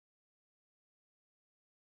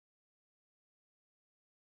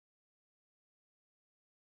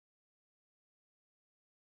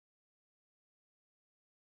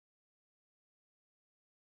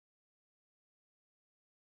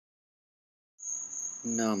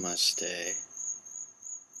Namaste.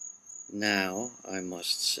 Now, I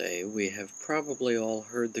must say, we have probably all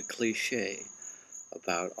heard the cliché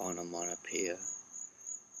about onomatopoeia,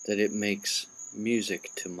 that it makes music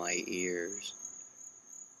to my ears.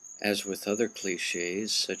 As with other clichés,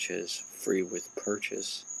 such as free with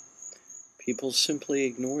purchase, people simply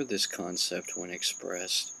ignore this concept when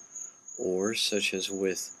expressed, or such as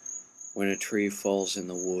with when a tree falls in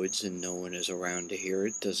the woods and no one is around to hear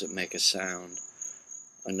it, does it make a sound?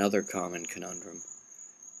 Another common conundrum.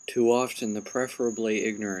 Too often the preferably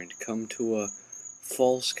ignorant come to a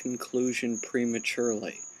false conclusion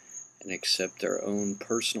prematurely and accept their own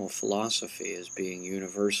personal philosophy as being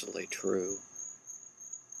universally true.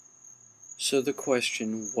 So the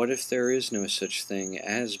question, what if there is no such thing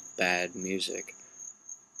as bad music,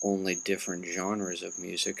 only different genres of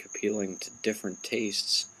music appealing to different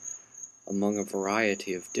tastes among a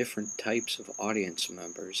variety of different types of audience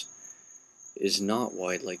members, is not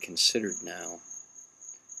widely considered now.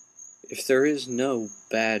 If there is no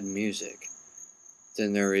bad music,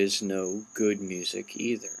 then there is no good music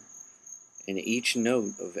either, and each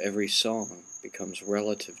note of every song becomes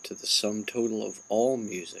relative to the sum total of all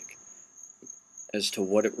music as to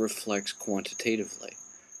what it reflects quantitatively.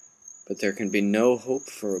 But there can be no hope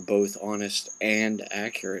for a both honest and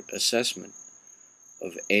accurate assessment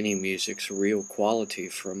of any music's real quality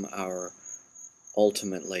from our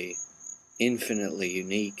ultimately infinitely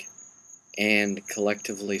unique and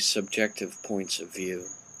collectively subjective points of view.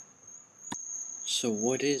 So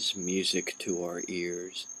what is music to our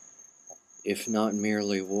ears, if not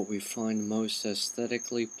merely what we find most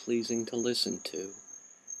aesthetically pleasing to listen to,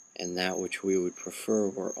 and that which we would prefer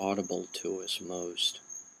were audible to us most?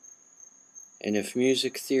 And if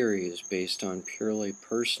music theory is based on purely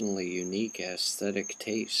personally unique aesthetic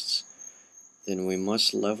tastes, then we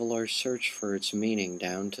must level our search for its meaning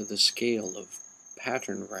down to the scale of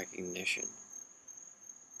pattern recognition,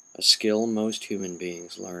 a skill most human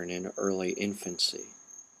beings learn in early infancy.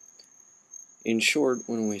 In short,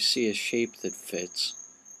 when we see a shape that fits,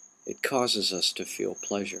 it causes us to feel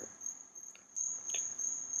pleasure.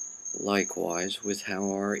 Likewise, with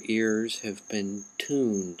how our ears have been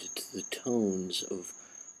tuned to the tones of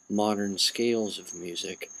modern scales of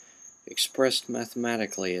music, expressed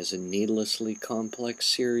mathematically as a needlessly complex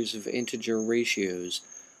series of integer ratios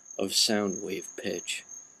of sound wave pitch.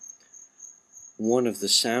 One of the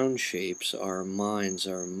sound shapes our minds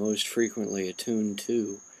are most frequently attuned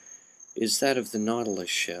to is that of the nautilus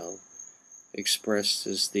shell, expressed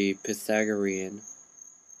as the Pythagorean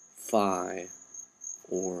phi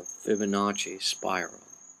or Fibonacci spiral.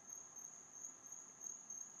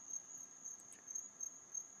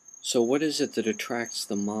 So what is it that attracts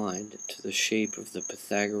the mind to the shape of the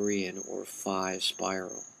Pythagorean or phi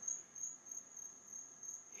spiral?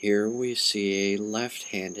 Here we see a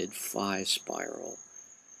left-handed phi spiral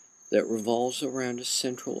that revolves around a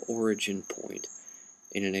central origin point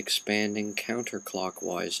in an expanding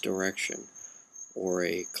counterclockwise direction, or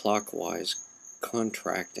a clockwise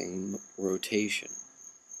contracting rotation.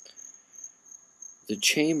 The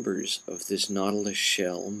chambers of this nautilus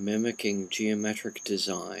shell, mimicking geometric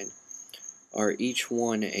design, are each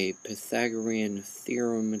one a Pythagorean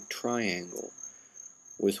theorem triangle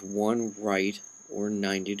with one right or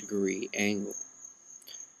 90-degree angle.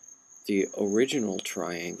 The original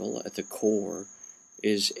triangle at the core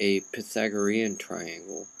is a Pythagorean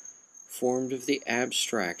triangle formed of the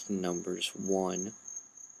abstract numbers 1,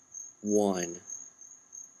 1,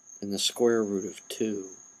 and the square root of 2.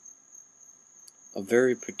 A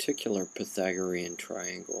very particular Pythagorean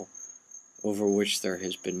triangle over which there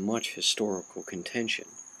has been much historical contention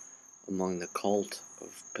among the cult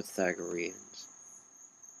of Pythagoreans.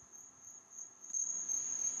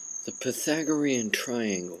 The Pythagorean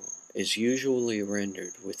triangle is usually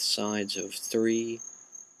rendered with sides of 3,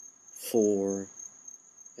 4,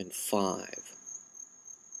 and 5.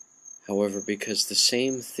 However, because the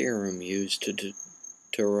same theorem used to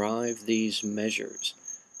derive these measures,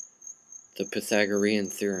 the Pythagorean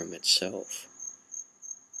theorem itself,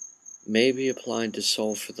 may be applied to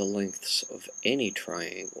solve for the lengths of any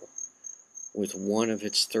triangle, with one of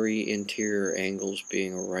its three interior angles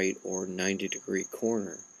being a right or 90-degree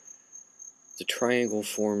corner. The triangle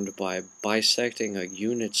formed by bisecting a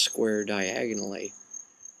unit square diagonally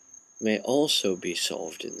may also be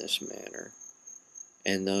solved in this manner,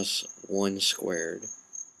 and thus 1 squared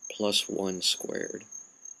plus 1 squared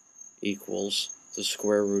equals the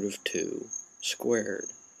square root of 2 squared,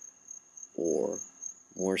 or,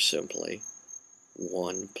 more simply,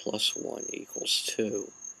 1 plus 1 equals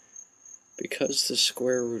 2. Because the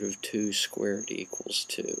square root of 2 squared equals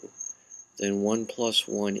 2, then 1 plus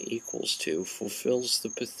 1 equals 2 fulfills the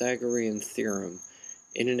Pythagorean theorem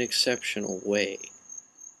in an exceptional way,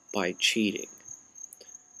 by cheating.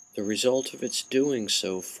 The result of its doing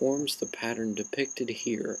so forms the pattern depicted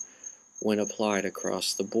here when applied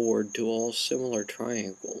across the board to all similar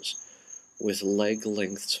triangles, with leg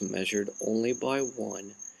lengths measured only by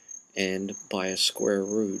 1 and by a square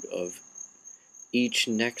root of each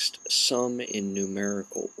next sum in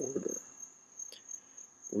numerical order.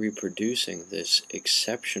 Reproducing this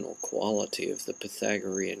exceptional quality of the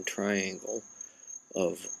Pythagorean triangle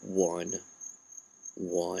of 1,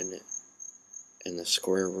 1, and the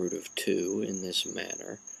square root of 2 in this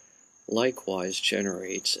manner likewise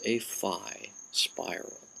generates a phi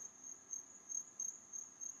spiral.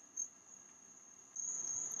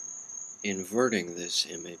 Inverting this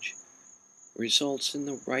image results in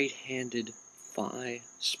the right-handed phi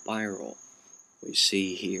spiral we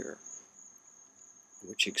see here,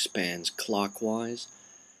 which expands clockwise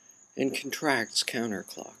and contracts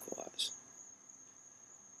counterclockwise.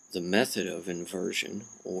 The method of inversion,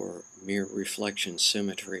 or mere reflection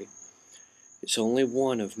symmetry, is only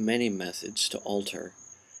one of many methods to alter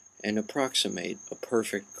and approximate a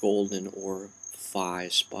perfect golden or phi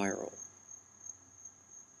spiral.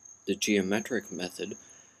 The geometric method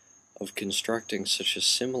of constructing such a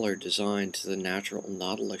similar design to the natural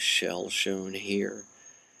nautilus shell shown here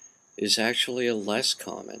is actually a less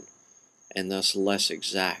common, and thus less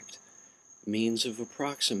exact, means of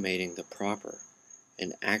approximating the proper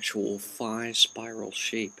and actual phi spiral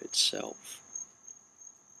shape itself.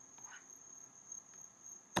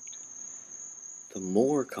 The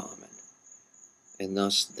more common, and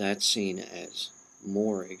thus that seen as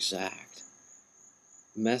more exact,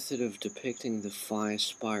 method of depicting the phi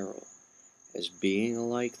spiral as being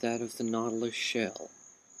like that of the nautilus shell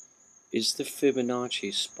is the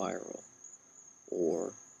Fibonacci spiral,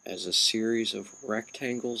 or as a series of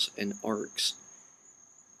rectangles and arcs,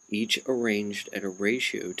 each arranged at a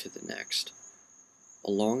ratio to the next,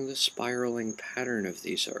 along the spiraling pattern of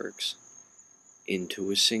these arcs,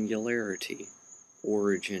 into a singularity,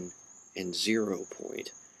 origin, and 0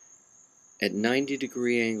 point, at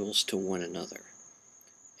 90-degree angles to one another,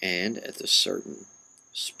 and at the certain,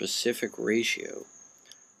 specific ratio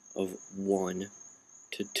of 1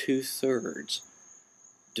 to 2/3,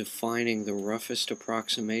 defining the roughest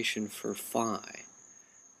approximation for phi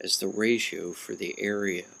as the ratio for the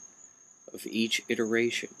area of each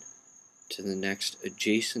iteration to the next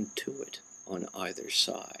adjacent to it on either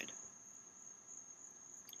side.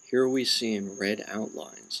 Here we see in red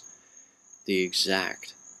outlines the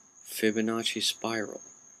exact Fibonacci spiral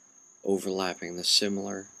overlapping the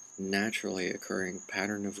similar, naturally occurring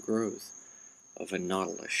pattern of growth of a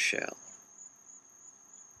nautilus shell.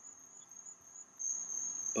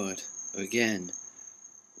 But, again,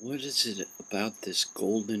 what is it about this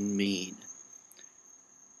golden mean,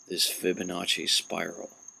 this Fibonacci spiral,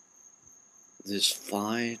 this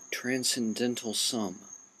phi transcendental sum,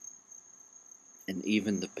 and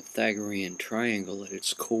even the Pythagorean triangle at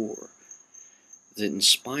its core, that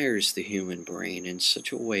inspires the human brain in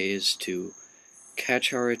such a way as to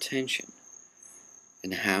catch our attention?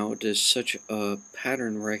 And how does such a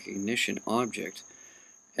pattern recognition object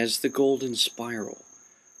as the golden spiral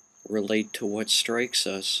relate to what strikes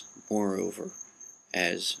us, moreover,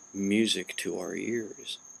 as music to our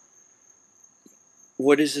ears?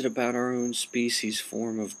 What is it about our own species'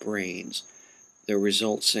 form of brains that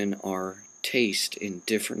results in our taste in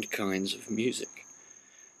different kinds of music?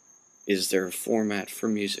 Is there a format for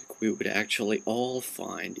music we would actually all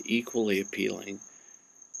find equally appealing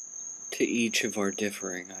to each of our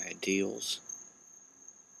differing ideals?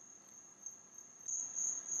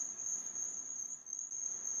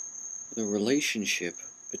 The relationship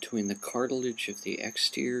between the cartilage of the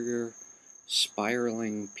exterior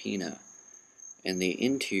spiraling pinna and the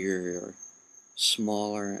interior,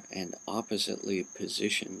 smaller and oppositely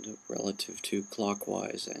positioned relative to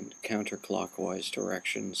clockwise and counterclockwise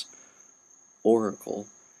directions, auricle,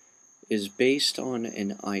 is based on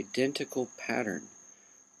an identical pattern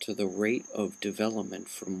to the rate of development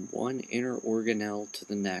from one inner organelle to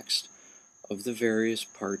the next of the various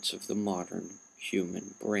parts of the modern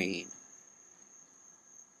human brain.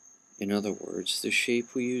 In other words, the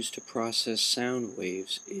shape we use to process sound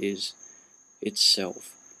waves is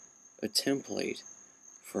itself a template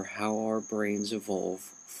for how our brains evolve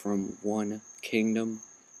from one kingdom,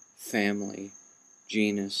 family,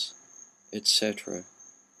 genus, etc.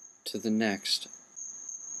 to the next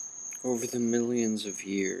over the millions of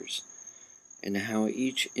years, and how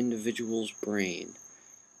each individual's brain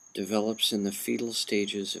develops in the fetal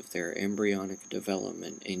stages of their embryonic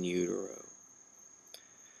development in utero.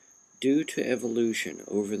 Due to evolution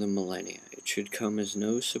over the millennia, it should come as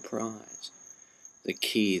no surprise. The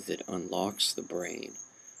key that unlocks the brain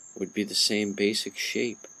would be the same basic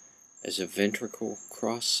shape as a ventricle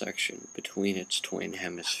cross-section between its twin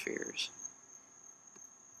hemispheres.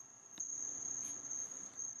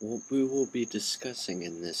 What we will be discussing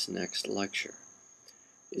in this next lecture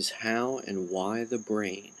is how and why the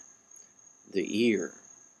brain, the ear,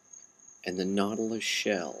 and the nautilus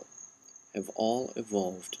shell have all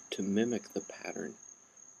evolved to mimic the pattern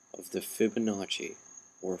of the Fibonacci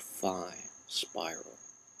or phi spiral.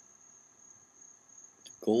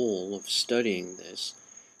 The goal of studying this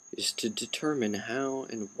is to determine how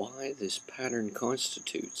and why this pattern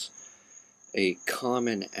constitutes a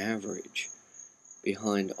common average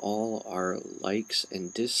behind all our likes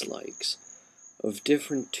and dislikes of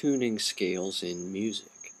different tuning scales in music.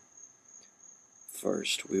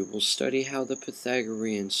 First, we will study how the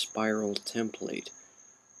Pythagorean spiral template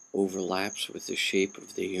overlaps with the shape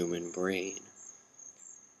of the human brain.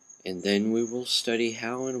 And then we will study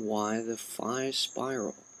how and why the phi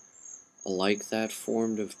spiral, like that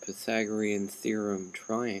formed of Pythagorean theorem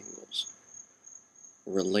triangles,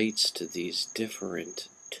 relates to these different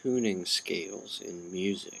tuning scales in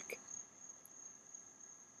music.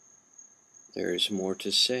 There is more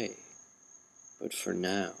to say, but for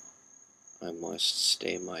now, I must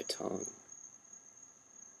stay my tongue.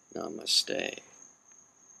 Namaste.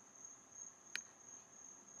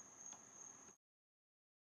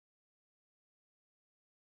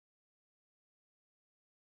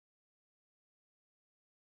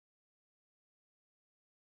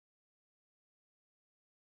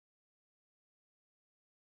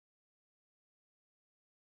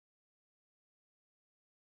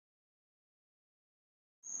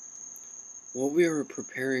 What we are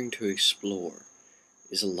preparing to explore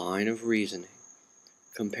is a line of reasoning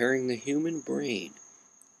comparing the human brain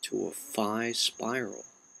to a phi spiral,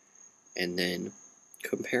 and then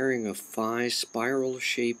comparing a phi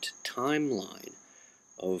spiral-shaped timeline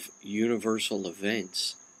of universal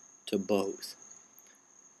events to both.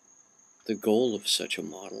 The goal of such a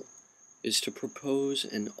model is to propose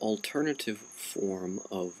an alternative form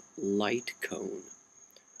of light cone,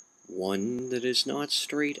 one that is not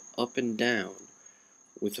straight up and down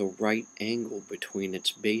with a right angle between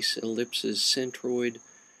its base ellipse's centroid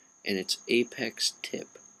and its apex tip,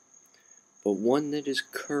 but one that is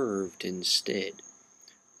curved instead,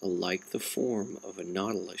 like the form of a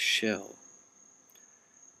nautilus shell.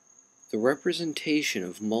 The representation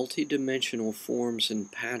of multidimensional forms and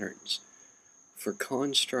patterns for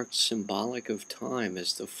constructs symbolic of time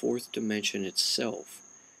as the fourth dimension itself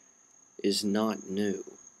is not new.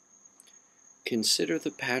 Consider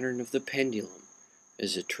the pattern of the pendulum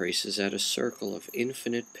as it traces out a circle of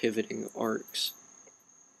infinite pivoting arcs.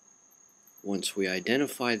 Once we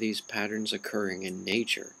identify these patterns occurring in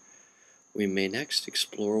nature, we may next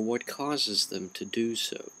explore what causes them to do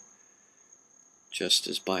so. Just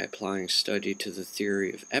as by applying study to the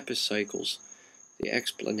theory of epicycles, the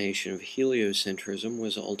explanation of heliocentrism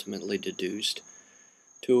was ultimately deduced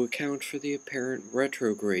to account for the apparent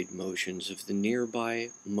retrograde motions of the nearby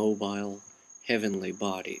mobile heavenly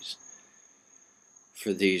bodies.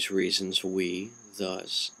 For these reasons we,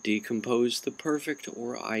 thus, decompose the perfect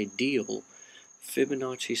or ideal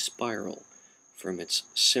Fibonacci spiral from its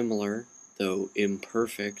similar, though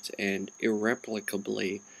imperfect and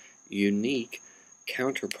irreplicably unique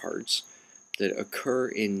counterparts that occur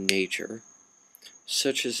in nature,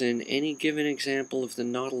 such as in any given example of the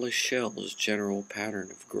nautilus shell's general pattern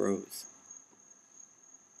of growth.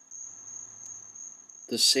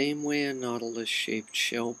 The same way a nautilus-shaped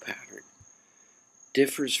shell pattern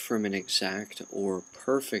differs from an exact or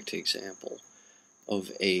perfect example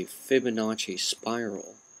of a Fibonacci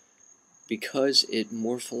spiral because it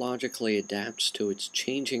morphologically adapts to its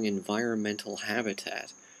changing environmental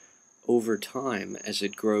habitat over time as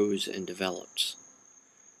it grows and develops.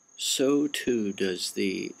 So too does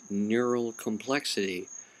the neural complexity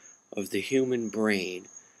of the human brain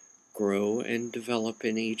grow and develop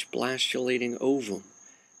in each blastulating ovum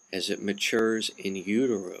as it matures in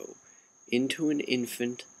utero into an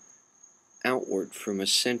infant outward from a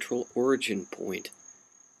central origin point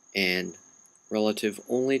and relative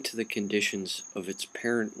only to the conditions of its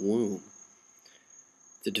parent womb.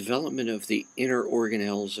 The development of the inner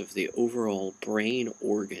organelles of the overall brain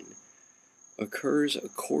organ occurs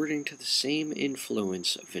according to the same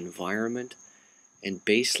influence of environment and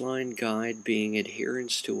baseline guide being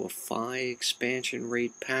adherence to a phi expansion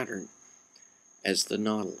rate pattern as the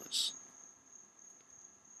nautilus.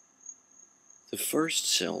 The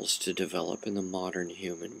first cells to develop in the modern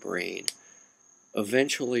human brain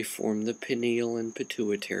eventually form the pineal and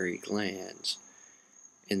pituitary glands,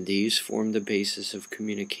 and these form the basis of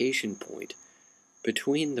communication point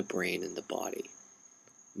between the brain and the body,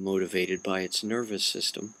 motivated by its nervous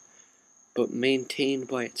system, but maintained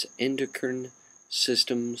by its endocrine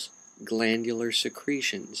system's glandular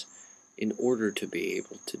secretions in order to be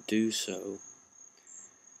able to do so.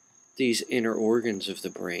 These inner organs of the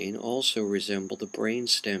brain also resemble the brain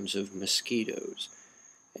stems of mosquitoes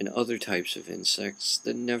and other types of insects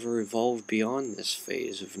that never evolved beyond this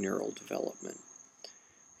phase of neural development,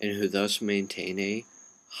 and who thus maintain a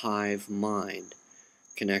hive mind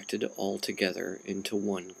connected all together into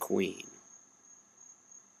one queen.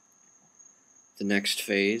 The next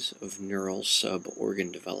phase of neural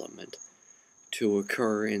sub-organ development to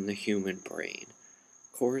occur in the human brain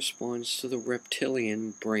corresponds to the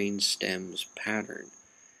reptilian brain stems pattern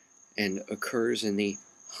and occurs in the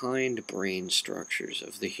hind brain structures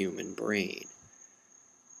of the human brain.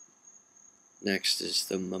 Next is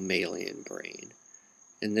the mammalian brain,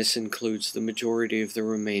 and this includes the majority of the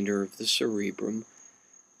remainder of the cerebrum,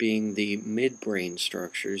 being the midbrain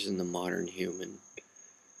structures in the modern human,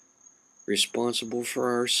 responsible for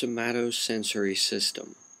our somatosensory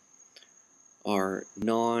system, our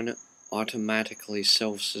non-automatically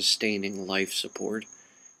self-sustaining life support,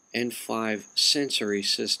 and 5 sensory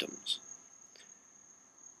systems.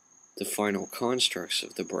 The final constructs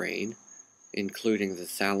of the brain, including the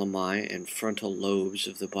thalami and frontal lobes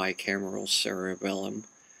of the bicameral cerebellum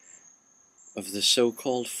of the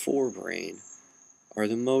so-called forebrain, are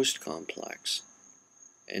the most complex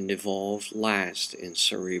and evolve last in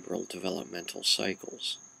cerebral developmental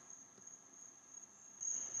cycles.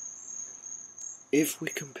 If we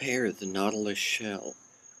compare the nautilus shell,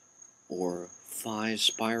 or phi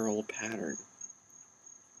spiral pattern,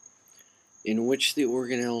 in which the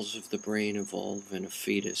organelles of the brain evolve in a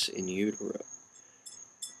fetus in utero,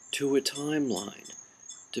 to a timeline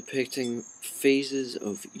depicting phases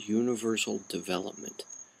of universal development,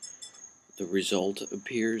 the result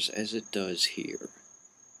appears as it does here.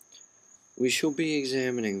 We shall be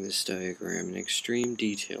examining this diagram in extreme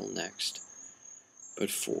detail next, but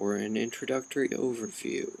for an introductory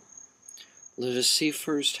overview, let us see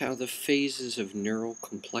first how the phases of neural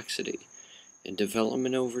complexity and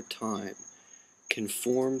development over time can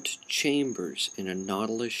form to chambers in a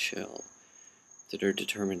nautilus shell that are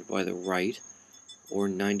determined by the right or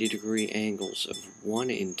 90-degree angles of one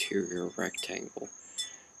interior rectangle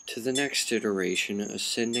to the next iteration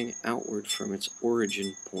ascending outward from its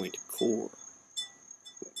origin point core.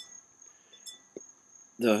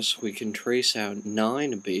 Thus, we can trace out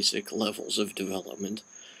 9 basic levels of development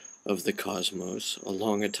of the cosmos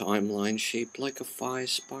along a timeline shaped like a phi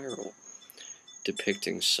spiral,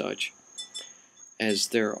 depicting such as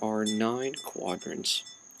there are 9 quadrants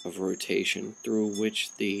of rotation through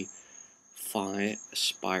which the phi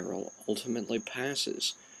spiral ultimately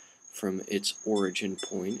passes from its origin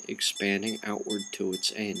point, expanding outward to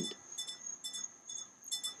its end.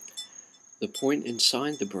 The point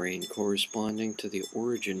inside the brain corresponding to the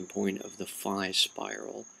origin point of the phi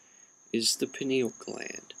spiral is the pineal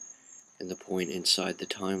gland, and the point inside the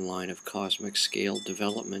timeline of cosmic scale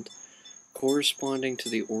development corresponding to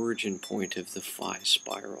the origin point of the phi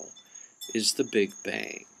spiral is the Big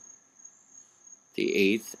Bang. The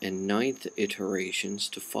 8th and 9th iterations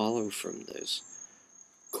to follow from this,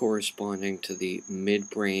 corresponding to the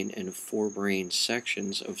midbrain and forebrain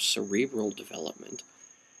sections of cerebral development,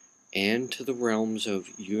 and to the realms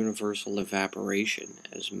of universal evaporation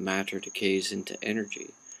as matter decays into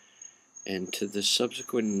energy, and to the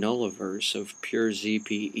subsequent nulliverse of pure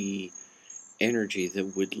ZPE energy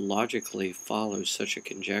that would logically follow such a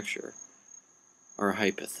conjecture, are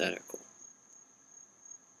hypothetical.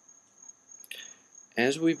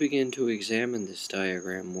 As we begin to examine this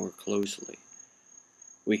diagram more closely,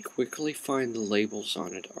 we quickly find the labels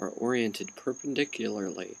on it are oriented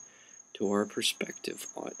perpendicularly to our perspective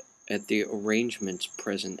at the arrangement's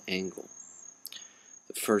present angle.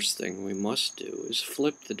 The first thing we must do is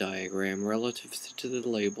flip the diagram relative to the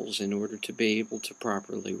labels in order to be able to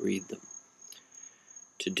properly read them.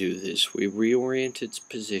 To do this, we reorient its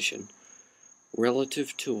position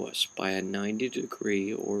relative to us by a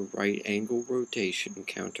 90-degree or right angle rotation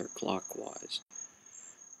counterclockwise.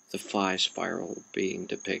 The phi spiral being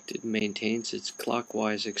depicted maintains its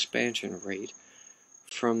clockwise expansion rate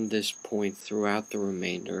from this point throughout the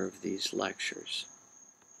remainder of these lectures.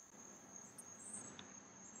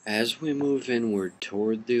 As we move inward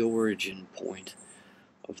toward the origin point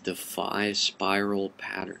of the phi spiral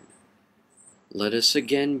pattern, let us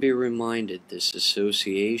again be reminded this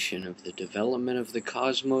association of the development of the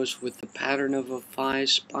cosmos with the pattern of a phi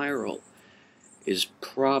spiral is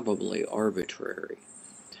probably arbitrary.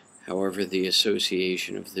 However, the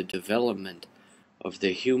association of the development of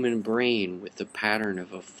the human brain with the pattern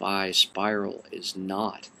of a phi spiral is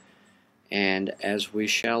not, and as we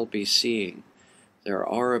shall be seeing, there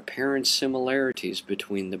are apparent similarities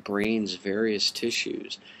between the brain's various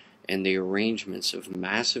tissues and the arrangements of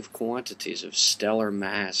massive quantities of stellar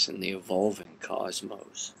mass in the evolving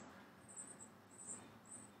cosmos.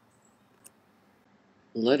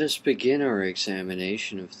 Let us begin our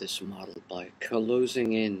examination of this model by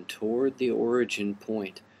closing in toward the origin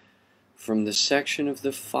point from the section of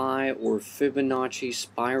the phi or Fibonacci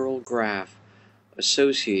spiral graph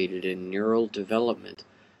associated in neural development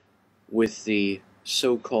with the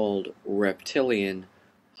so-called reptilian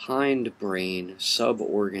hindbrain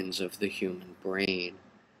suborgans of the human brain.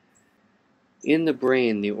 In the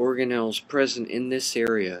brain, the organelles present in this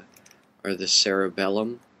area are the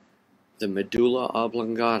cerebellum, the medulla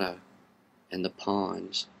oblongata, and the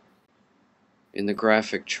pons. In the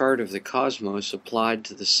graphic chart of the cosmos applied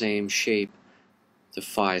to the same shape, the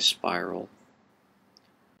phi spiral,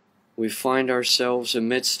 we find ourselves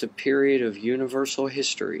amidst a period of universal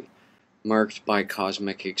history marked by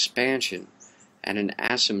cosmic expansion at an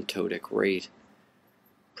asymptotic rate,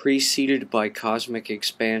 preceded by cosmic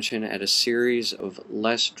expansion at a series of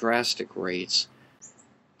less drastic rates,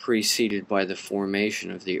 preceded by the formation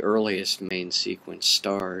of the earliest main sequence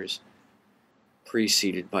stars,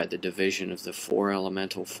 preceded by the division of the four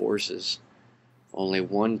elemental forces, only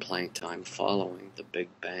one Planck time following the Big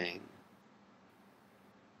Bang.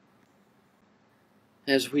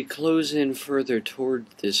 As we close in further toward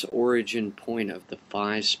this origin point of the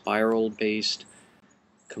phi spiral-based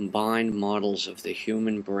combined models of the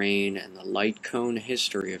human brain and the light cone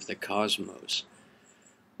history of the cosmos,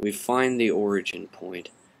 we find the origin point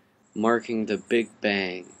marking the Big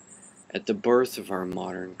Bang at the birth of our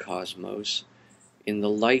modern cosmos in the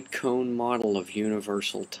light cone model of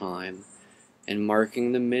universal time, and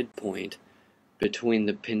marking the midpoint between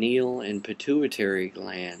the pineal and pituitary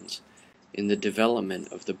glands in the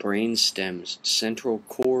development of the brainstem's central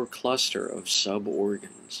core cluster of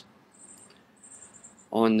suborgans.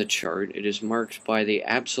 On the chart, it is marked by the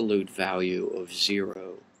absolute value of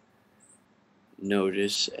 0.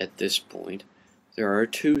 Notice at this point there are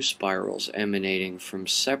two spirals emanating from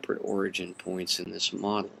separate origin points in this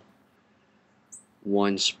model.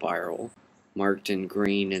 One spiral, marked in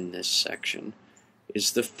green in this section,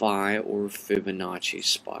 is the phi or Fibonacci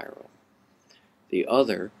spiral. The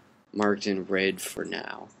other, marked in red for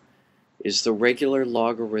now, is the regular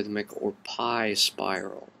logarithmic or pi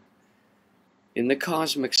spiral. In the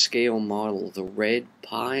cosmic scale model, the red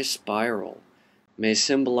pi spiral may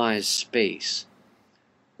symbolize space,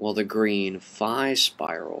 while the green phi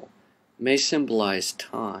spiral may symbolize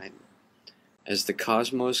time, as the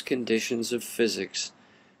cosmos conditions of physics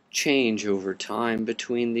change over time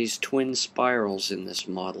between these twin spirals in this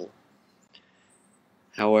model.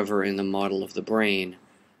 However, in the model of the brain,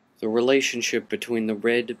 the relationship between the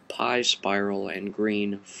red pi spiral and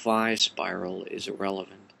green phi spiral is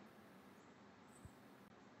irrelevant.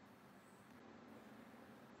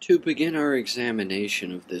 To begin our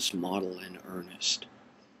examination of this model in earnest,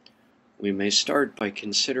 we may start by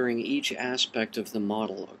considering each aspect of the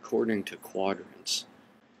model according to quadrants,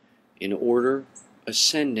 in order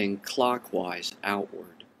ascending clockwise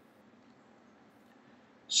outward.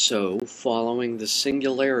 So, following the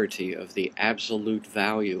singularity of the absolute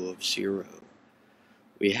value of 0,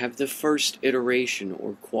 we have the first iteration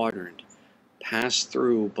or quadrant passed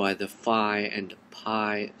through by the phi and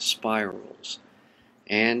pi spirals,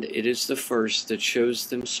 and it is the first that shows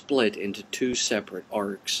them split into two separate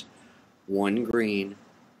arcs, one green,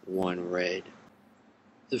 one red.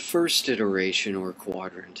 The first iteration or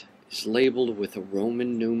quadrant is labeled with a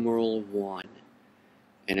Roman numeral 1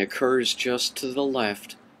 and occurs just to the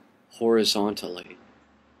left, horizontally,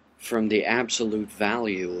 from the absolute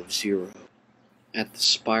value of 0 at the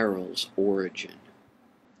spiral's origin.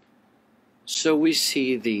 So we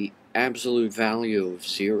see the absolute value of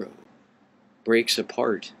 0 breaks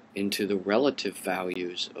apart into the relative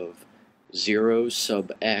values of 0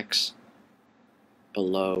 sub x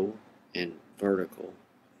below and vertical,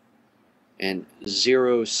 and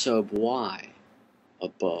 0 sub y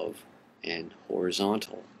above and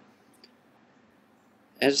horizontal.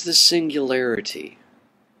 As the singularity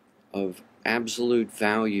of absolute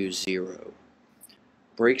value 0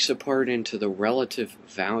 breaks apart into the relative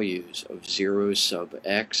values of 0 sub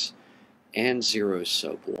x and 0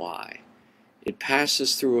 sub y, it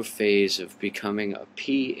passes through a phase of becoming a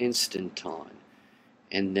p-instanton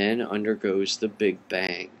and then undergoes the Big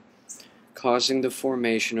Bang, causing the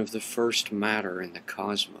formation of the first matter in the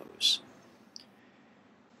cosmos.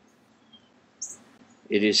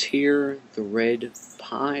 It is here the red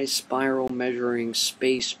pi spiral measuring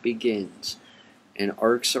space begins and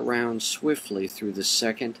arcs around swiftly through the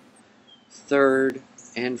second, third,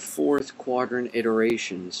 and fourth quadrant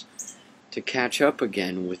iterations to catch up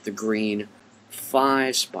again with the green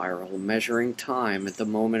phi spiral measuring time at the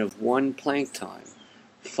moment of one Planck time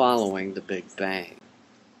following the Big Bang.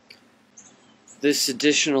 This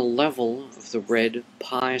additional level of the red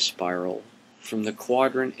pi spiral from the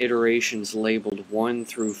quadrant iterations labeled 1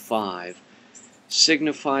 through 5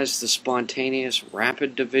 signifies the spontaneous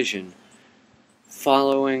rapid division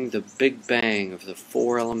following the Big Bang of the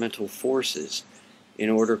four elemental forces in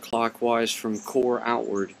order clockwise from core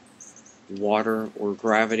outward: water or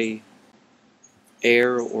gravity,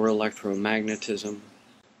 air or electromagnetism,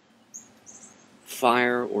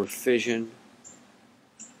 fire or fission,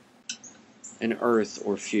 and earth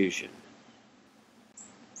or fusion.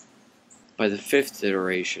 By the fifth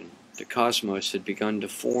iteration, the cosmos had begun to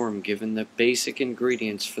form given the basic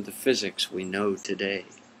ingredients for the physics we know today.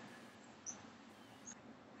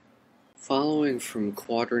 Following from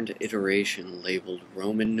quadrant iteration labeled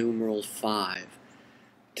Roman numeral 5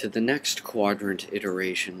 to the next quadrant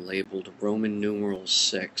iteration labeled Roman numeral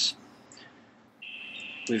 6,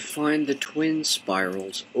 we find the twin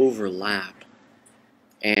spirals overlap,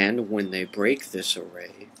 and when they break this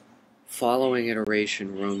array, following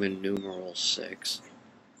iteration Roman numeral 6,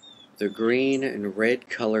 the green and red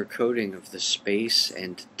color coding of the space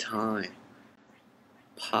and time,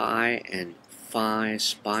 pi and phi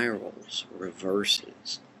spirals,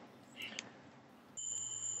 reverses.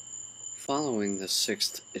 Following the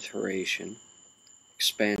sixth iteration,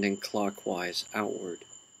 expanding clockwise outward,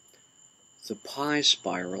 the pi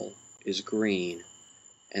spiral is green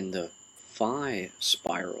and the phi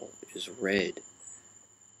spiral is red.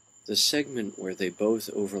 The segment where they both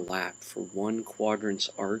overlap for one quadrant's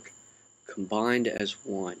arc, combined as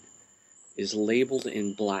one, is labeled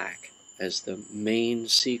in black as the main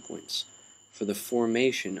sequence for the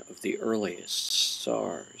formation of the earliest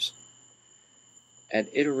stars. At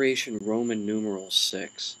iteration Roman numeral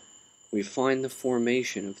 6, we find the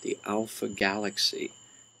formation of the Alpha Galaxy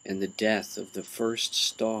and the death of the first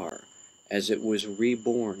star as it was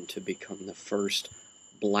reborn to become the first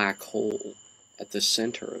black hole at the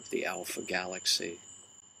center of the Alpha Galaxy.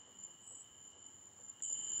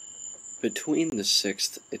 Between the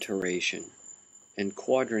sixth iteration and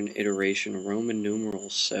quadrant iteration Roman numeral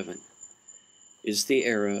 7 is the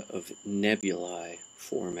era of nebulae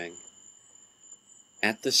forming.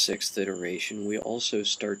 At the sixth iteration, we also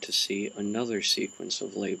start to see another sequence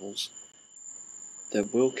of labels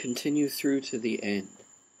that will continue through to the end,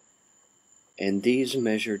 and these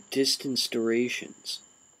measure distance durations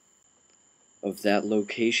of that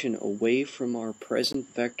location away from our present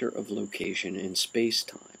vector of location in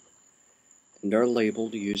space-time, and are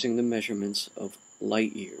labeled using the measurements of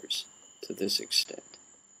light years to this extent.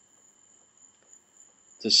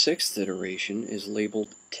 The sixth iteration is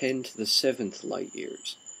labeled 10 to the 7th light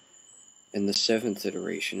years, and the seventh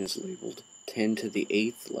iteration is labeled 10 to the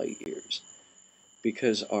 8th light years,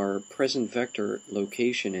 because our present vector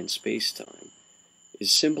location in spacetime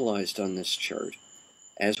is symbolized on this chart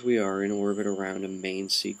as we are in orbit around a main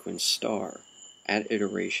sequence star at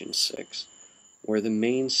iteration 6, where the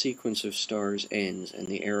main sequence of stars ends and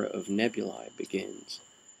the era of nebulae begins.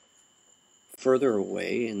 Further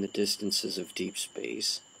away in the distances of deep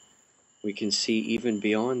space, we can see even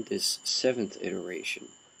beyond this seventh iteration,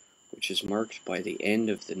 which is marked by the end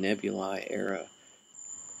of the nebulae era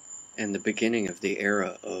and the beginning of the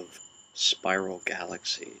era of spiral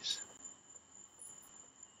galaxies.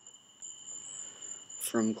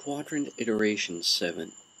 From quadrant iteration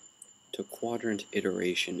 7 to quadrant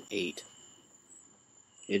iteration 8,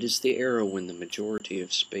 it is the era when the majority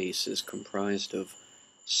of space is comprised of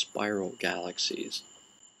spiral galaxies.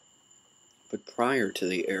 But prior to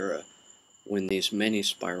the era when these many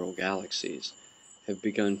spiral galaxies have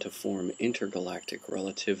begun to form intergalactic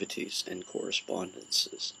relativities and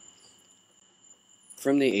correspondences.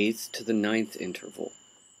 From the 8th to the 9th interval,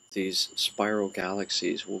 these spiral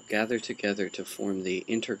galaxies will gather together to form the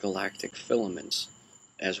intergalactic filaments,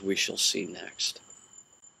 as we shall see next.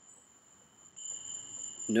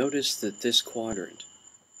 Notice that this quadrant,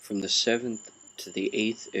 from the 7th to the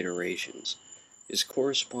 8th iterations, is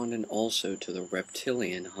correspondent also to the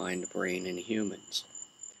reptilian hindbrain in humans.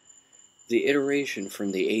 The iteration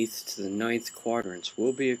from the 8th to the 9th quadrants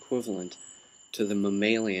will be equivalent to the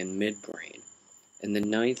mammalian midbrain, and the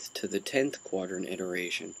 9th to the 10th quadrant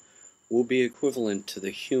iteration will be equivalent to the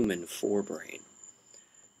human forebrain.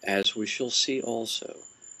 As we shall see also,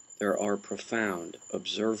 there are profound,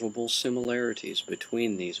 observable similarities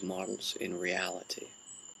between these models in reality.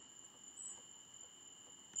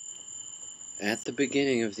 At the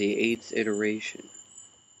beginning of the 8th iteration,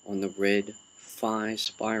 on the red phi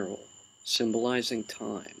spiral, symbolizing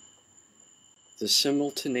time, the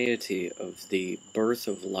simultaneity of the birth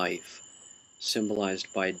of life,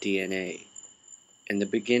 symbolized by DNA, and the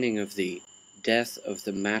beginning of the death of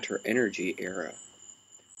the matter-energy era,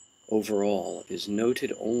 overall, is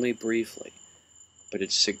noted only briefly, but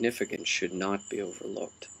its significance should not be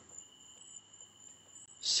overlooked.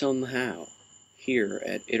 Somehow, here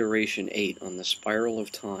at iteration 8 on the spiral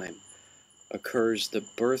of time, occurs the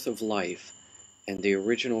birth of life and the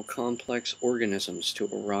original complex organisms to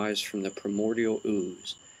arise from the primordial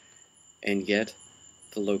ooze, and yet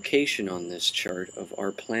the location on this chart of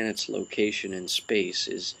our planet's location in space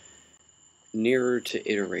is nearer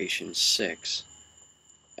to iteration 6.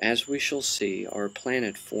 As we shall see, our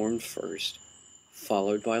planet formed first,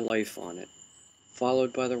 followed by life on it,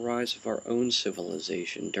 followed by the rise of our own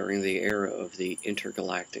civilization during the era of the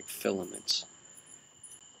intergalactic filaments.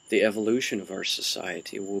 The evolution of our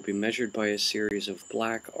society will be measured by a series of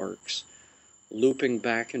black arcs, looping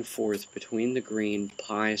back and forth between the green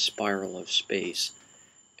pi spiral of space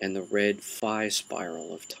and the red phi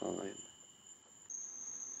spiral of time.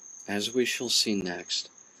 As we shall see next,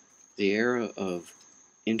 the era of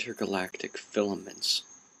intergalactic filaments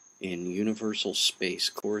in universal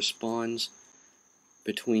space corresponds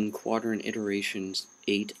between quadrant iterations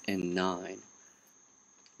 8 and 9,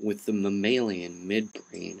 with the mammalian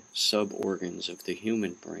midbrain suborgans of the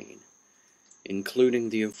human brain, including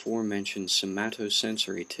the aforementioned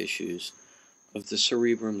somatosensory tissues of the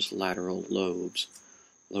cerebrum's lateral lobes,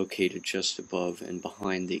 located just above and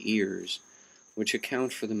behind the ears, which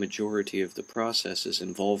account for the majority of the processes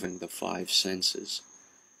involving the 5 senses.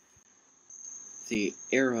 The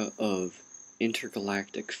era of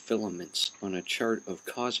intergalactic filaments on a chart of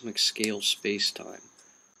cosmic scale spacetime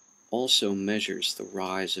also measures the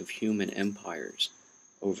rise of human empires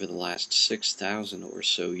over the last 6,000 or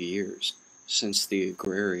so years since the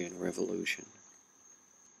Agrarian Revolution.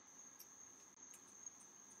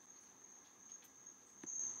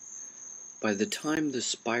 By the time the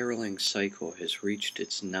spiraling cycle has reached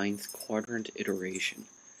its 9th quadrant iteration,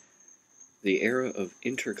 the era of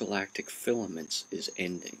intergalactic filaments is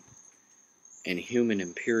ending, and human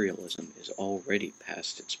imperialism is already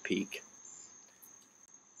past its peak.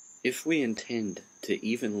 If we intend to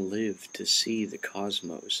even live to see the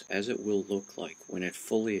cosmos as it will look like when it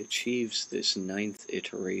fully achieves this 9th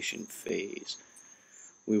iteration phase,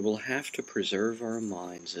 we will have to preserve our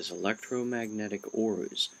minds as electromagnetic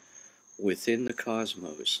auras within the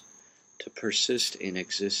cosmos to persist in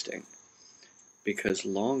existing, because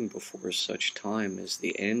long before such time as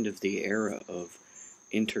the end of the era of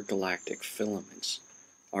intergalactic filaments,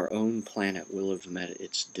 our own planet will have met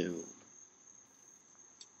its doom.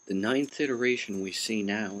 The 9th iteration we see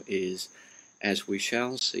now is, as we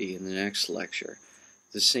shall see in the next lecture,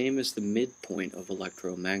 the same as the midpoint of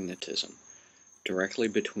electromagnetism, directly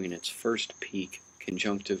between its first peak,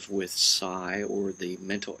 conjunctive with psi, or the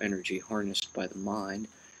mental energy harnessed by the mind,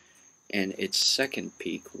 and its second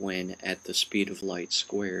peak when, at the speed of light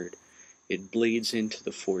squared, it bleeds into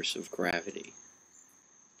the force of gravity.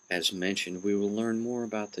 As mentioned, we will learn more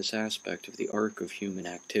about this aspect of the arc of human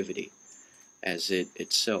activity, as it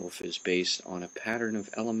itself is based on a pattern of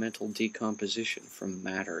elemental decomposition from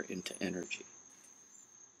matter into energy.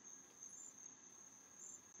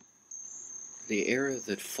 The era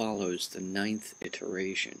that follows the 9th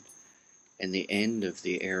iteration and the end of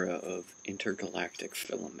the era of intergalactic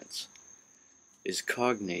filaments is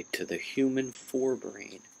cognate to the human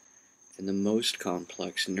forebrain and the most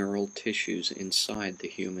complex neural tissues inside the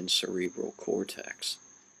human cerebral cortex.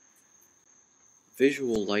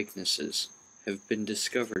 Visual likenesses have been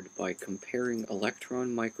discovered by comparing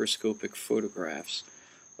electron microscopic photographs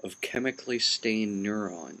of chemically stained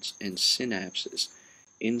neurons and synapses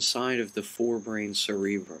inside of the forebrain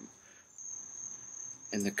cerebrum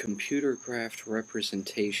and the computer-graphed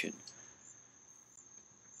representation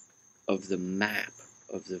of the map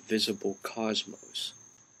of the visible cosmos,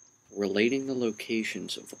 relating the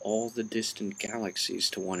locations of all the distant galaxies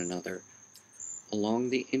to one another along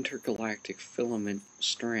the intergalactic filament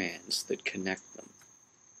strands that connect them.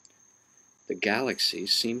 The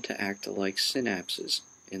galaxies seem to act like synapses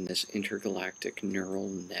in this intergalactic neural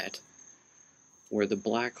net, where the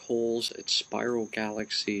black holes at spiral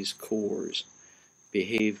galaxies' cores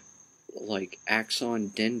behave like axon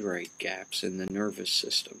dendrite gaps in the nervous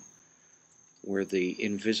system, where the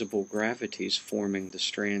invisible gravities forming the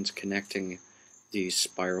strands connecting these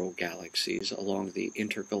spiral galaxies along the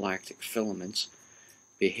intergalactic filaments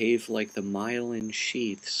behave like the myelin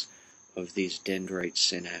sheaths of these dendrite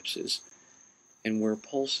synapses, and where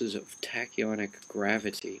pulses of tachyonic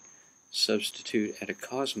gravity substitute at a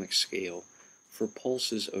cosmic scale for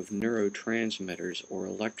pulses of neurotransmitters or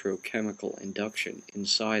electrochemical induction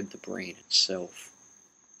inside the brain itself.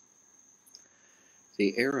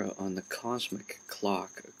 The era on the cosmic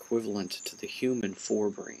clock equivalent to the human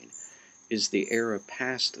forebrain is the era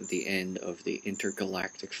past the end of the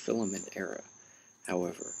intergalactic filament era,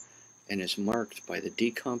 however, and is marked by the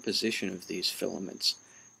decomposition of these filaments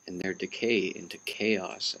and their decay into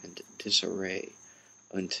chaos and disarray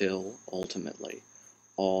until, ultimately,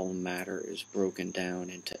 all matter is broken down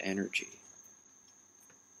into energy.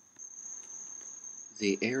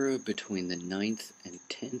 The era between the 9th and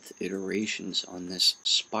 10th iterations on this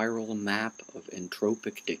spiral map of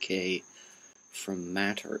entropic decay from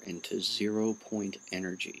matter into zero-point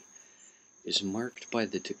energy is marked by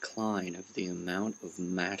the decline of the amount of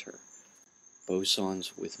matter,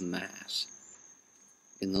 bosons with mass,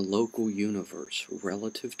 in the local universe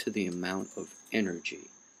relative to the amount of energy,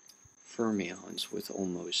 fermions with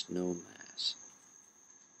almost no mass.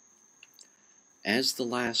 As the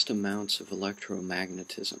last amounts of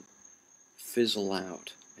electromagnetism fizzle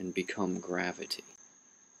out and become gravity,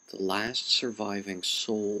 the last surviving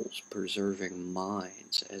souls preserving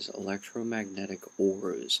minds as electromagnetic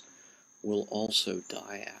auras will also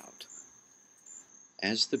die out.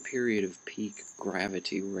 As the period of peak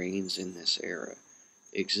gravity reigns in this era,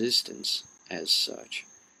 existence, as such,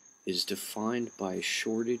 is defined by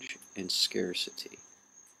shortage and scarcity.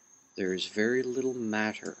 There is very little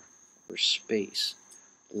matter or space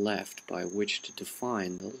left by which to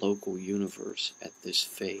define the local universe at this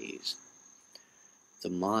phase. The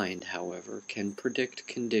mind, however, can predict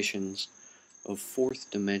conditions of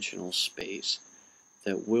fourth-dimensional space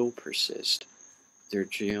that will persist, their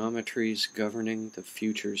geometries governing the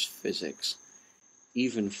future's physics,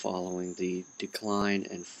 even following the decline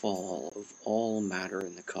and fall of all matter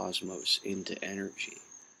in the cosmos into energy.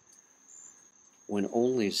 When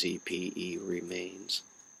only ZPE remains,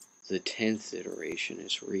 the 10th iteration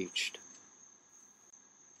is reached.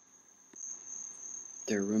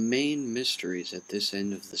 There remain mysteries at this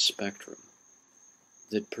end of the spectrum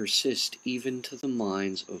that persist even to the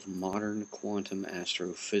minds of modern quantum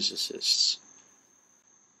astrophysicists.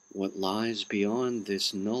 What lies beyond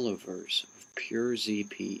this nulliverse of pure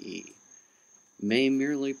ZPE may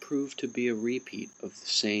merely prove to be a repeat of the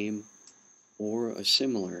same, or a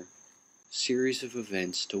similar, series of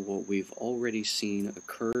events to what we've already seen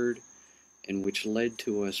occurred and which led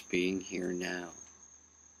to us being here now.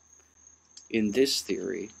 In this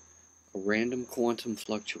theory, a random quantum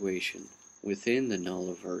fluctuation within the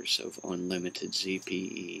nulliverse of unlimited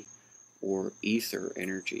ZPE, or ether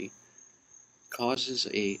energy, causes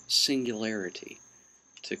a singularity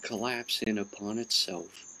to collapse in upon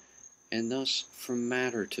itself, and thus from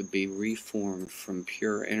matter to be reformed from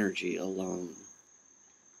pure energy alone.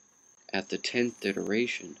 At the 10th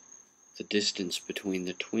iteration, the distance between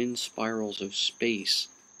the twin spirals of space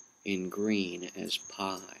in green as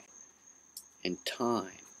pi, and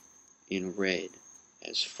time in red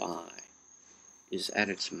as phi, is at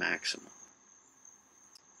its maximum.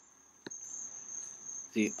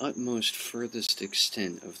 The utmost furthest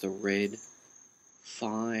extent of the red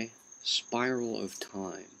phi spiral of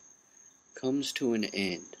time comes to an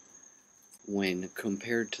end when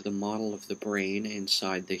compared to the model of the brain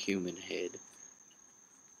inside the human head,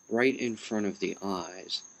 right in front of the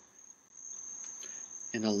eyes,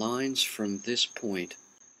 and aligns from this point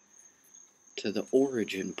to the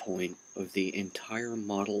origin point of the entire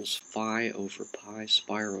model's phi over pi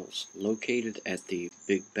spirals located at the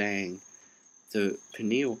Big Bang, the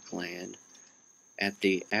pineal gland, at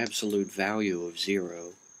the absolute value of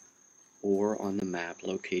 0, or on the map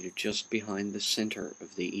located just behind the center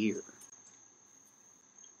of the ear.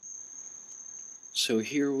 So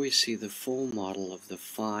here we see the full model of the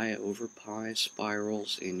phi over pi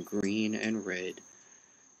spirals in green and red,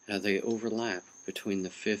 how they overlap between the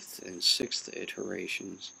 5th and 6th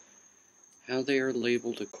iterations, how they are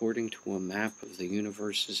labeled according to a map of the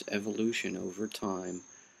universe's evolution over time,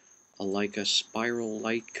 like a spiral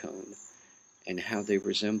light cone, and how they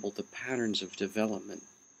resemble the patterns of development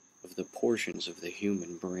of the portions of the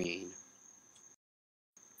human brain.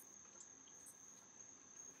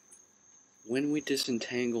 When we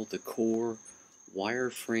disentangle the core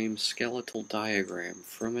wireframe skeletal diagram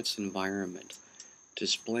from its environment,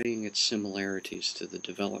 displaying its similarities to the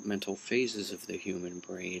developmental phases of the human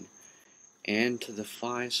brain and to the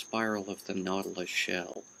phi spiral of the nautilus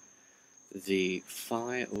shell, the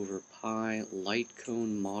phi over pi light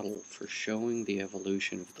cone model for showing the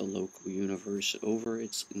evolution of the local universe over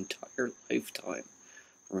its entire lifetime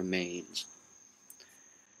remains.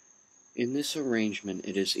 In this arrangement,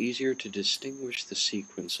 it is easier to distinguish the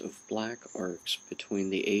sequence of black arcs between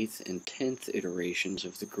the 8th and 10th iterations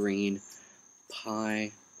of the green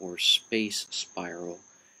pi or space spiral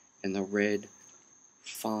and the red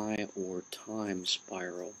phi or time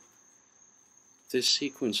spiral. This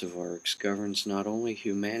sequence of arcs governs not only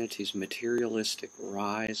humanity's materialistic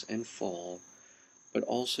rise and fall, but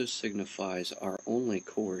also signifies our only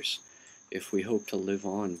course if we hope to live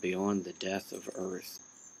on beyond the death of Earth.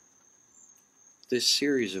 This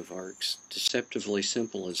series of arcs, deceptively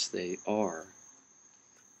simple as they are,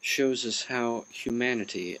 shows us how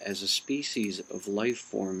humanity, as a species of life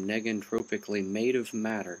form negentropically made of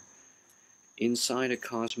matter, inside a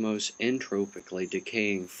cosmos entropically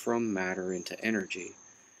decaying from matter into energy,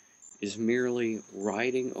 is merely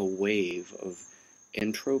riding a wave of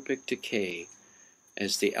entropic decay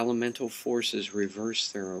as the elemental forces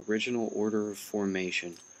reverse their original order of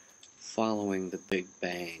formation following the Big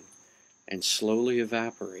Bang, and slowly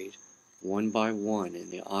evaporate one by one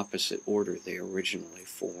in the opposite order they originally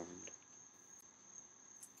formed.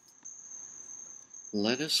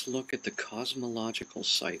 Let us look at the cosmological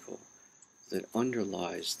cycle that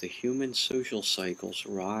underlies the human social cycle's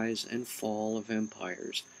rise and fall of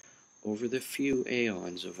empires over the few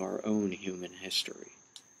aeons of our own human history.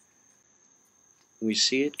 We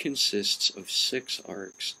see it consists of 6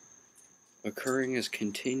 arcs, occurring as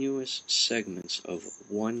continuous segments of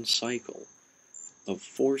one cycle of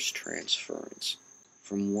force transference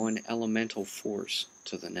from one elemental force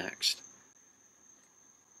to the next.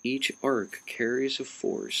 Each arc carries a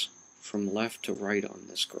force from left to right on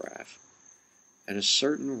this graph, at a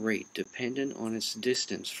certain rate dependent on its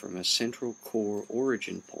distance from a central core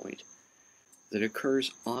origin point that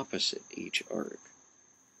occurs opposite each arc.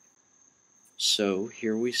 So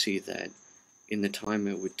here we see that, in the time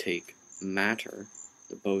it would take matter,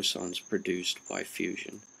 the bosons produced by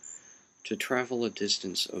fusion, to travel a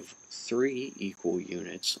distance of 3 equal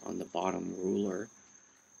units on the bottom ruler,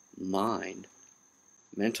 mind,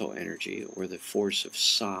 mental energy, or the force of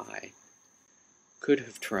psi, could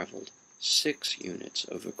have traveled 6 units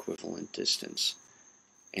of equivalent distance,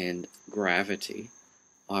 and gravity,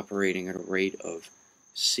 operating at a rate of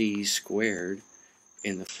c squared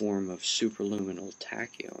in the form of superluminal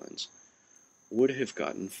tachyons, would have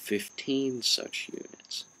gotten 15 such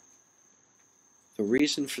units. The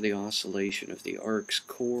reason for the oscillation of the arc's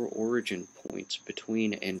core origin points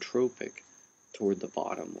between entropic toward the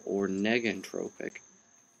bottom or negentropic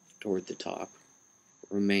toward the top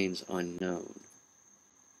remains unknown.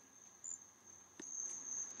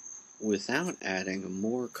 Without adding a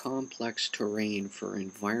more complex terrain for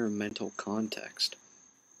environmental context,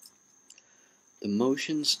 the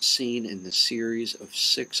motions seen in the series of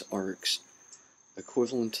 6 arcs,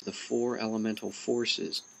 equivalent to the 4 elemental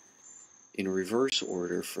forces, in reverse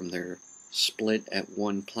order from their split at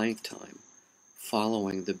 1 Planck time,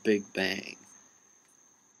 following the Big Bang,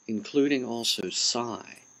 including also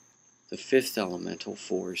psi, the 5th elemental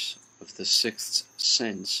force of the 6th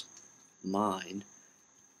sense, mind,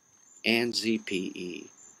 and ZPE,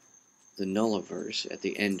 the nulliverse at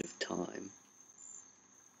the end of time,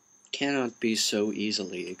 cannot be so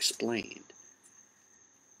easily explained.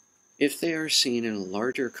 If they are seen in a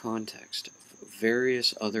larger context of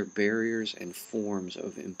various other barriers and forms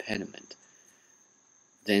of impediment,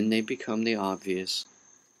 then they become the obvious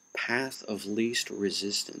path of least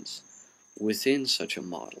resistance within such a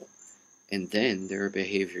model, and then their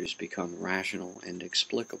behaviors become rational and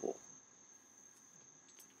explicable.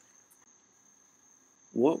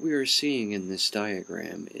 What we are seeing in this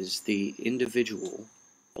diagram is the individual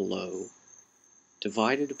below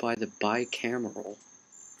divided by the bicameral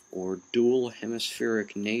or dual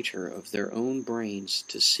hemispheric nature of their own brains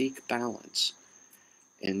to seek balance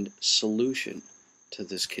and solution to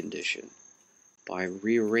this condition by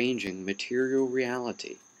rearranging material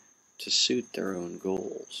reality to suit their own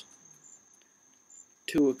goals.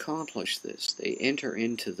 To accomplish this, they enter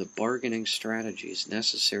into the bargaining strategies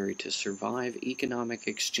necessary to survive economic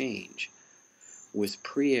exchange with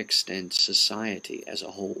pre-extant society as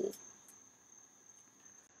a whole.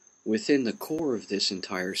 Within the core of this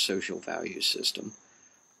entire social value system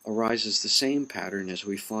arises the same pattern as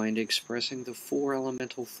we find expressing the 4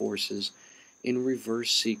 elemental forces in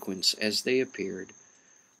reverse sequence as they appeared,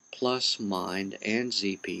 plus mind and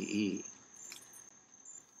ZPE.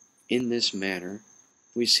 In this manner,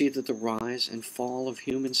 we see that the rise and fall of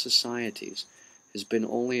human societies has been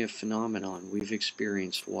only a phenomenon we've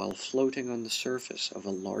experienced while floating on the surface of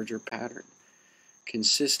a larger pattern,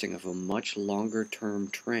 consisting of a much longer-term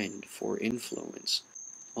trend for influence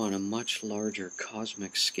on a much larger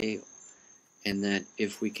cosmic scale, and that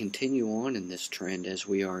if we continue on in this trend as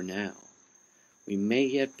we are now, we may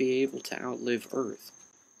yet be able to outlive Earth,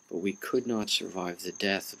 but we could not survive the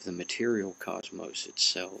death of the material cosmos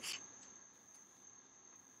itself.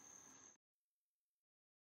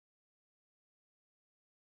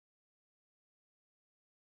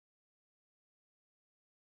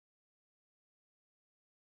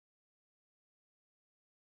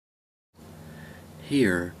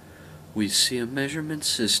 Here, we see a measurement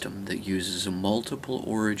system that uses a multiple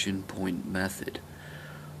origin point method,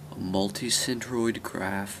 a multi-centroid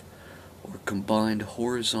graph, or combined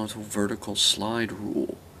horizontal-vertical slide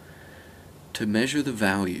rule, to measure the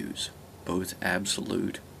values, both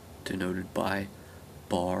absolute, denoted by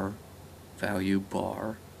bar, value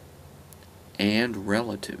bar, and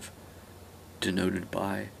relative, denoted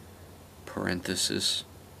by parenthesis,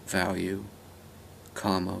 value,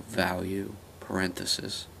 comma, value,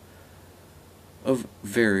 parenthesis, of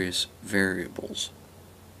various variables.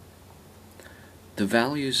 The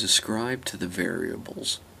values ascribed to the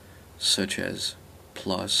variables, such as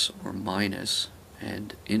plus or minus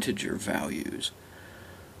and integer values,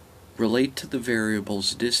 relate to the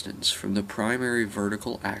variable's distance from the primary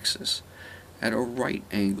vertical axis at a right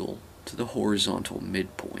angle to the horizontal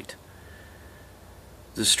midpoint.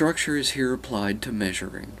 The structure is here applied to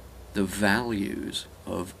measuring the values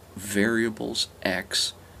of variables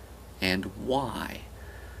x and y,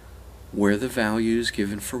 where the values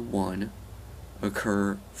given for one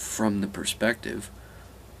occur from the perspective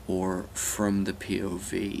or from the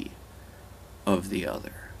POV of the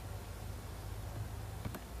other.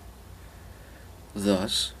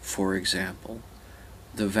 Thus, for example,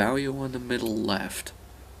 the value on the middle left,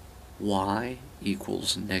 y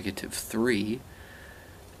equals -3,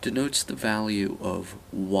 denotes the value of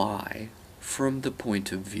y from the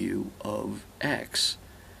point of view of x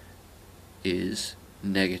is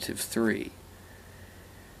 -3.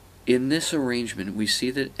 In this arrangement, we see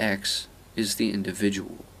that x is the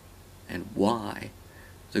individual, and y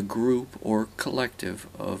the group or collective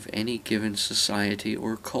of any given society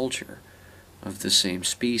or culture of the same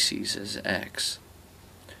species as x.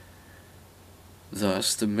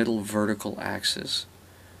 Thus, the middle vertical axis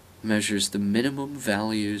measures the minimum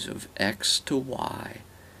values of x to y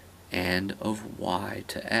and of y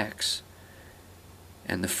to x,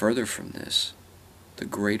 and the further from this, the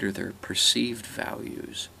greater their perceived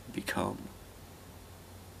values become.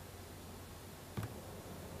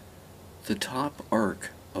 The top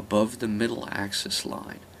arc above the middle axis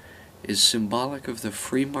line is symbolic of the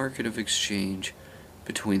free market of exchange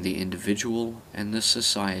between the individual and the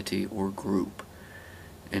society or group,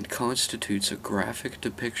 and constitutes a graphic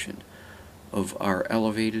depiction of our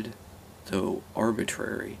elevated, though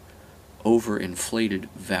arbitrary, overinflated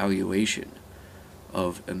valuation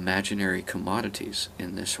of imaginary commodities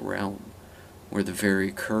in this realm, where the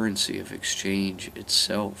very currency of exchange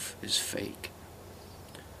itself is fake.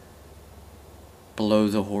 Below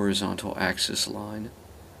the horizontal axis line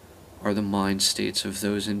are the mind states of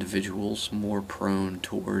those individuals more prone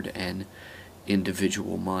toward an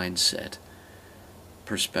individual mindset,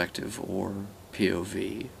 perspective or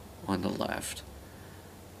POV on the left,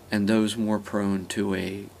 and those more prone to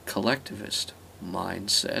a collectivist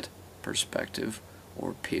mindset, perspective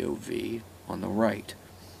or POV on the right.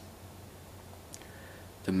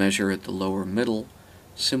 The measure at the lower middle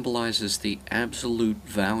symbolizes the absolute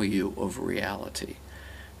value of reality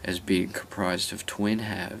as being comprised of twin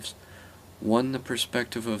halves, one the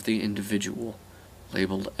perspective of the individual,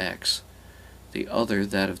 labeled X, the other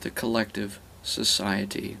that of the collective,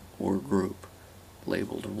 society, or group,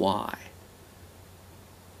 labeled Y.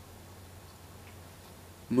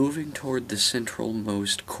 Moving toward the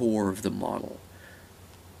centralmost core of the model,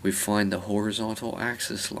 we find the horizontal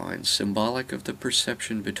axis line symbolic of the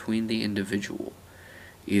perception between the individual,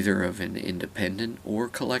 either of an independent or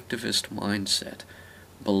collectivist mindset,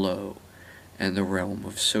 below, and the realm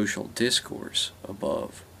of social discourse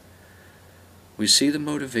above. We see the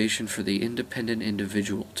motivation for the independent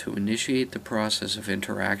individual to initiate the process of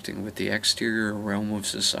interacting with the exterior realm of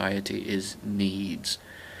society is needs,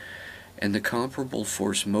 and the comparable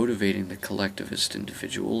force motivating the collectivist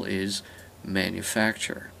individual is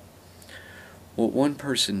manufacture. What one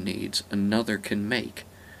person needs, another can make,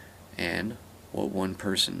 and what one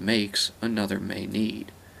person makes, another may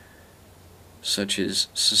need. Such is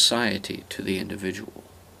society to the individual.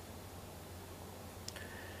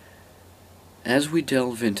 As we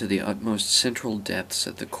delve into the utmost central depths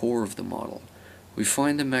at the core of the model, we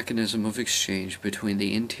find the mechanism of exchange between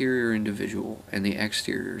the interior individual and the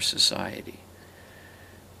exterior society.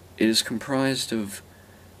 It is comprised of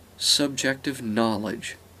subjective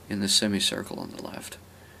knowledge in the semicircle on the left,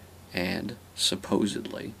 and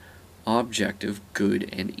supposedly, objective good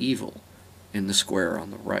and evil in the square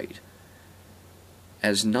on the right.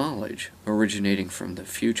 As knowledge originating from the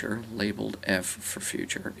future, labeled F for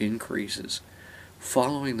future, increases,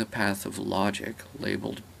 following the path of logic,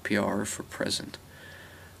 labeled PR for present,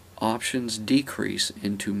 options decrease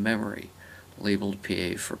into memory, labeled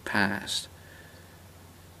PA for past.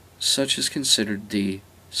 Such is considered the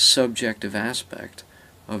subjective aspect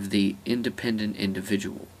of the independent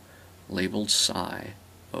individual, labeled psi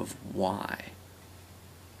of Y.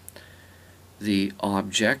 The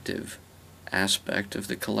objective aspect of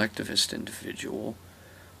the collectivist individual,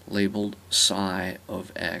 labeled psi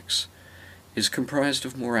of X, is comprised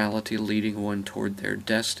of morality leading one toward their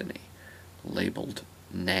destiny, labeled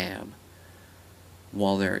NAM,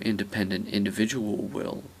 while their independent individual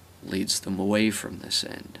will leads them away from this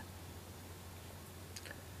end.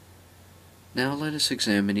 Now let us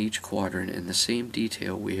examine each quadrant in the same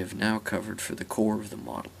detail we have now covered for the core of the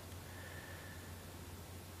model.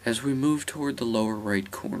 As we move toward the lower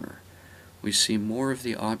right corner, we see more of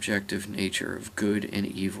the objective nature of good and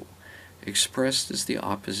evil, expressed as the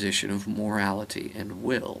opposition of morality and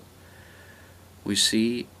will. We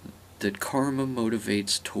see that karma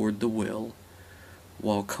motivates toward the will,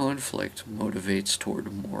 while conflict motivates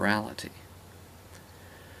toward morality.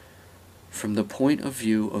 From the point of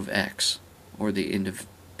view of X, or the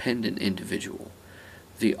independent individual,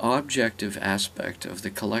 the objective aspect of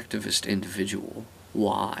the collectivist individual,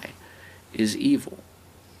 Y, is evil,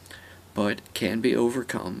 but can be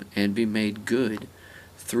overcome and be made good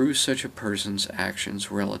through such a person's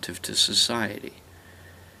actions relative to society.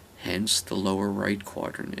 Hence, the lower right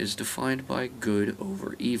quadrant is defined by good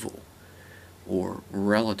over evil, or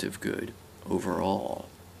relative good over all.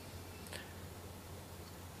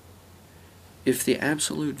 If the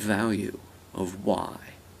absolute value of Y,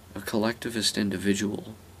 a collectivist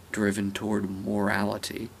individual driven toward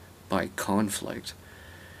morality by conflict,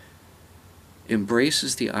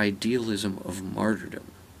 embraces the idealism of martyrdom,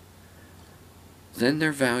 then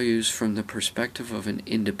their values from the perspective of an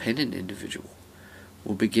independent individual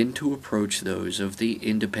will begin to approach those of the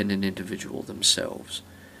independent individual themselves,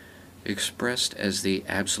 expressed as the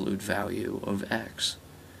absolute value of X.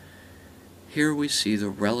 Here we see the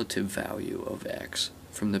relative value of X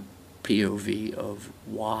from the POV of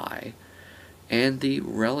Y, and the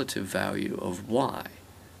relative value of Y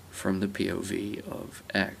from the POV of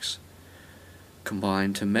X,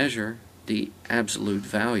 combined to measure the absolute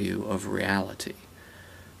value of reality,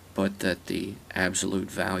 but that the absolute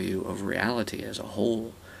value of reality as a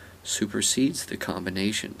whole supersedes the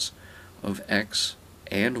combinations of X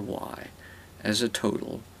and Y as a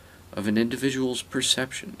total of an individual's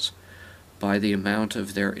perceptions by the amount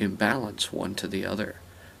of their imbalance one to the other,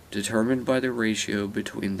 determined by the ratio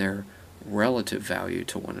between their relative value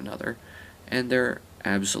to one another and their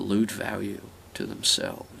absolute value to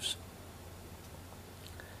themselves.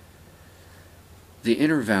 The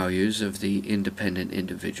inner values of the independent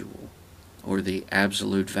individual, or the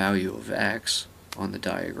absolute value of X on the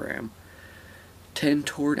diagram, tend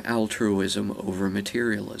toward altruism over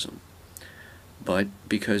materialism. But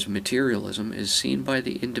because materialism is seen by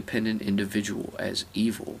the independent individual as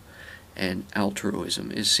evil, and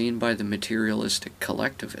altruism is seen by the materialistic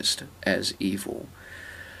collectivist as evil,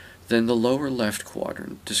 then the lower left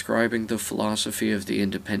quadrant, describing the philosophy of the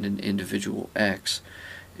independent individual X,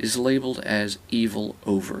 is labeled as evil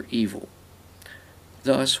over evil.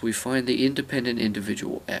 Thus, we find the independent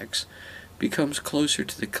individual X becomes closer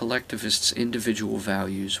to the collectivist's individual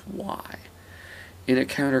values Y, in a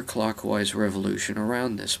counterclockwise revolution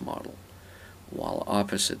around this model, while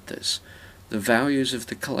opposite this, the values of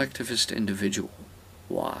the collectivist individual,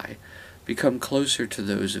 Y, become closer to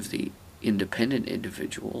those of the independent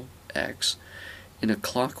individual, X, in a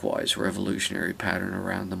clockwise revolutionary pattern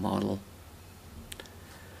around the model.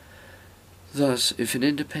 Thus, if an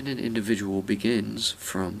independent individual begins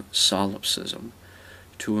from solipsism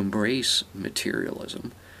to embrace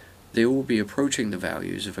materialism, they will be approaching the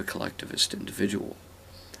values of a collectivist individual.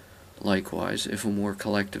 Likewise, if a more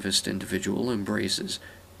collectivist individual embraces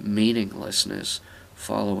meaninglessness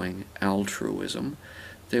following altruism,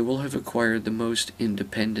 they will have acquired the most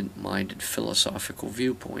independent-minded philosophical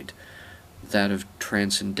viewpoint, that of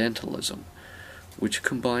transcendentalism, which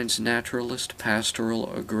combines naturalist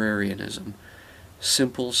pastoral agrarianism,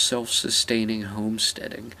 simple self-sustaining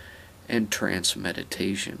homesteading, and trance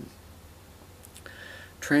meditation.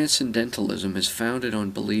 Transcendentalism is founded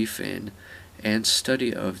on belief in and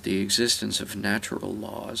study of the existence of natural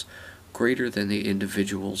laws greater than the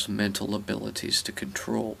individual's mental abilities to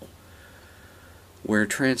control. Where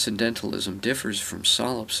transcendentalism differs from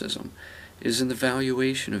solipsism is in the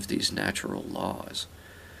valuation of these natural laws.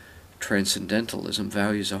 Transcendentalism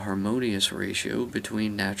values a harmonious ratio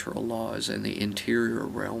between natural laws and the interior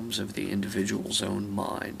realms of the individual's own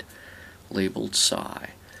mind, labeled psi,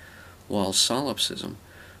 while solipsism,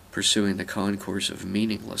 pursuing the concourse of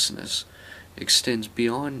meaninglessness, extends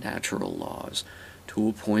beyond natural laws to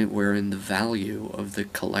a point wherein the value of the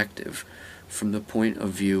collective, from the point of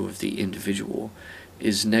view of the individual,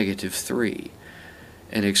 is -3,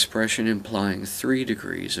 an expression implying 3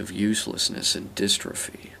 degrees of uselessness and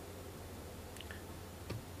dystrophy.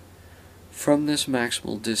 From this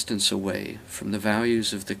maximal distance away from the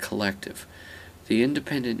values of the collective, the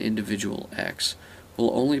independent individual X will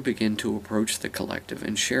only begin to approach the collective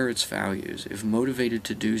and share its values if motivated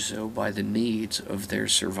to do so by the needs of their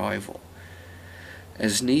survival.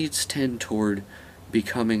 As needs tend toward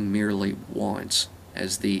becoming merely wants,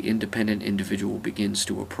 as the independent individual begins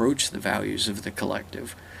to approach the values of the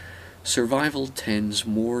collective, survival tends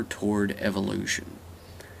more toward evolution.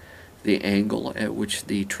 The angle at which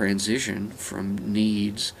the transition from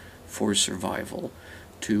needs for survival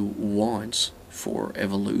to wants for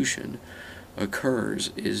evolution occurs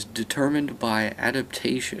is determined by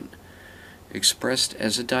adaptation, expressed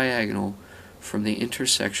as a diagonal from the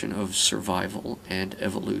intersection of survival and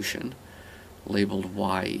evolution, labeled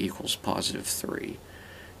y equals +3,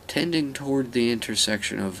 tending toward the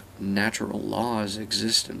intersection of natural law's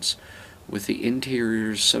existence with the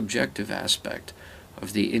interior subjective aspect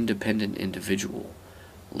of the independent individual,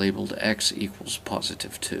 labeled x equals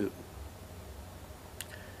 +2.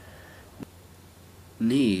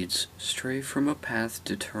 Needs stray from a path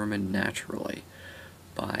determined naturally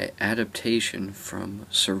by adaptation from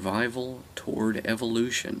survival toward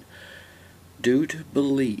evolution due to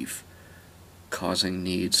belief, causing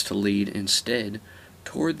needs to lead instead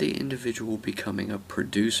toward the individual becoming a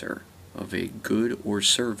producer of a good or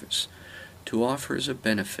service to offer as a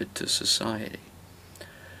benefit to society.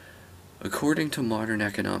 According to modern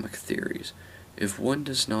economic theories, if one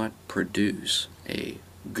does not produce a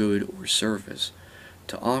good or service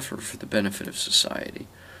to offer for the benefit of society,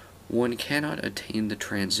 one cannot attain the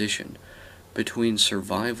transition between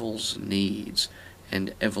survival's needs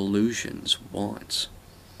and evolution's wants.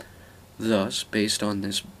 Thus, based on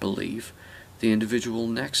this belief, the individual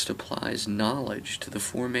next applies knowledge to the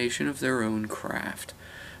formation of their own craft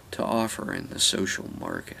to offer in the social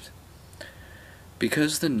market.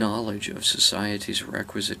 Because the knowledge of society's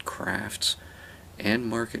requisite crafts and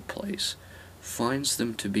marketplace finds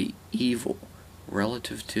them to be evil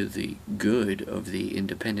relative to the good of the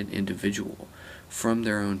independent individual from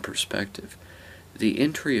their own perspective, the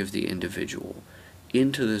entry of the individual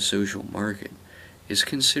into the social market is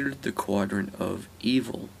considered the quadrant of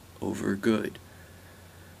evil over good.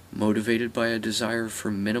 Motivated by a desire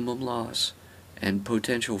for minimum loss and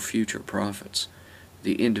potential future profits,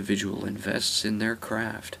 the individual invests in their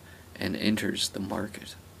craft and enters the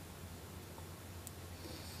market.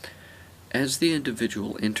 As the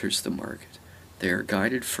individual enters the market, they are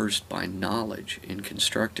guided first by knowledge in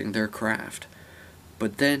constructing their craft,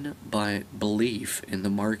 but then by belief in the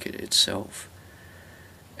market itself.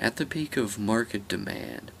 At the peak of market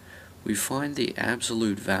demand, we find the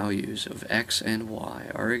absolute values of x and y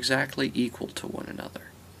are exactly equal to one another.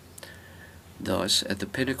 Thus, at the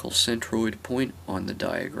pinnacle centroid point on the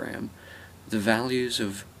diagram, the values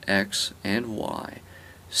of x and y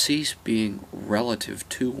cease being relative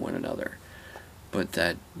to one another, but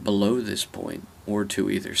that below this point, or to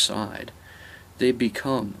either side, they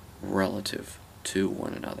become relative to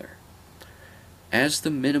one another. As the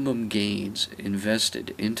minimum gains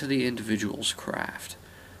invested into the individual's craft,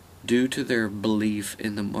 due to their belief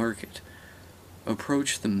in the market,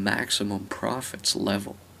 approach the maximum profits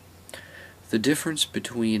level, the difference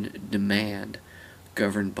between demand,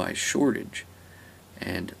 governed by shortage,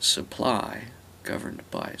 and supply, governed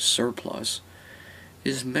by surplus,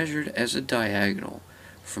 is measured as a diagonal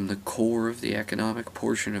from the core of the economic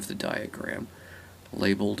portion of the diagram,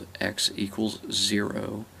 labeled x equals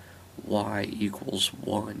 0, y equals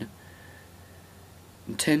 1,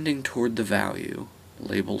 tending toward the value,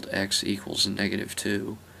 labeled x equals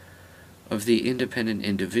 -2, of the independent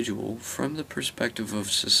individual from the perspective of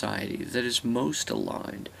society that is most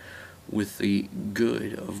aligned with the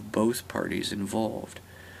good of both parties involved,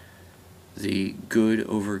 the good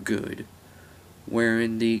over good,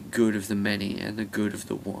 wherein the good of the many and the good of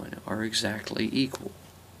the one are exactly equal.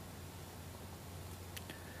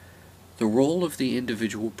 The role of the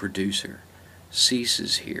individual producer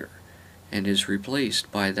ceases here and is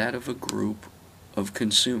replaced by that of a group of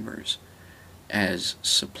consumers as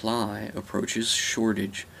supply approaches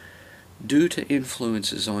shortage due to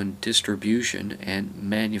influences on distribution and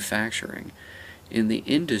manufacturing in the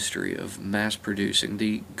industry of mass producing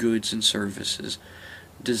the goods and services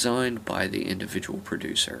designed by the individual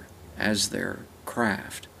producer as their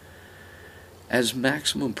craft. As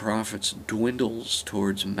maximum profits dwindles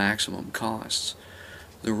towards maximum costs,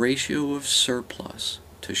 the ratio of surplus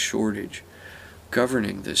to shortage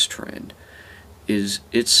governing this trend is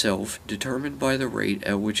itself determined by the rate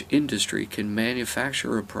at which industry can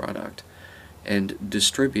manufacture a product and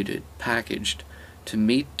distribute it packaged to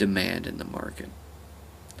meet demand in the market.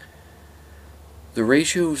 The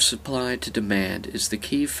ratio of supply to demand is the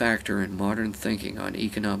key factor in modern thinking on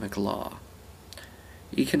economic law.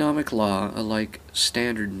 Economic law, like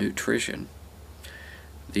standard nutrition,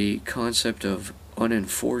 the concept of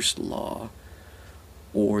unenforced law,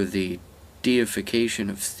 or the deification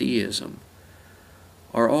of theism,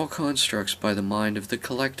 are all constructs by the mind of the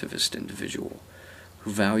collectivist individual,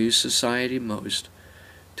 who values society most,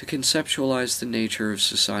 to conceptualize the nature of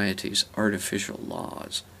society's artificial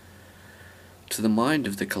laws. To the mind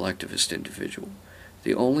of the collectivist individual,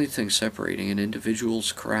 the only thing separating an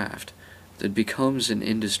individual's craft that becomes an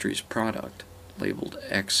industry's product, labeled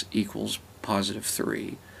X equals positive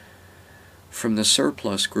 3, from the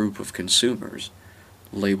surplus group of consumers,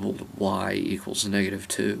 labeled Y equals negative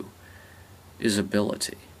 2, is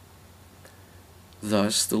ability.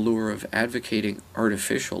 Thus, the lure of advocating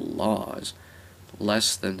artificial laws,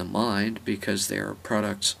 less than the mind because they are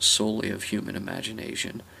products solely of human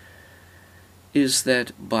imagination, is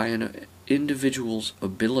that by an individual's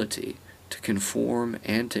ability to conform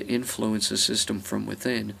and to influence a system from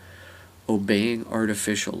within, obeying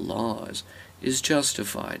artificial laws is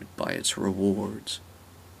justified by its rewards.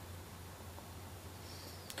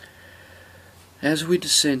 As we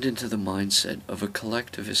descend into the mindset of a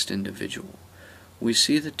collectivist individual, we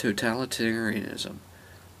see that totalitarianism,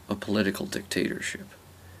 a political dictatorship,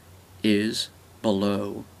 is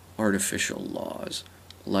below artificial laws,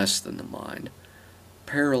 less than the mind,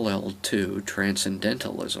 parallel to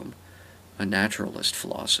transcendentalism, a naturalist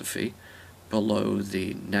philosophy, below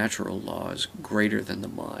the natural laws, greater than the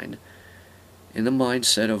mind, in the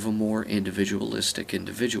mindset of a more individualistic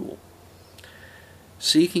individual.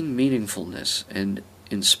 Seeking meaningfulness and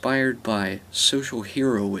inspired by social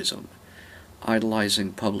heroism,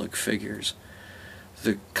 idolizing public figures,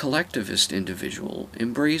 the collectivist individual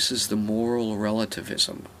embraces the moral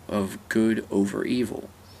relativism of good over evil,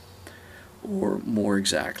 or more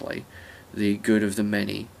exactly, the good of the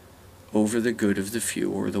many over the good of the few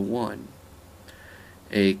or the one.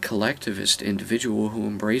 A collectivist individual who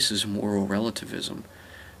embraces moral relativism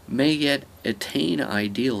may yet attain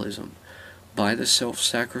idealism by the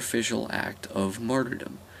self-sacrificial act of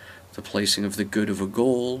martyrdom, the placing of the good of a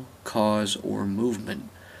goal, cause, or movement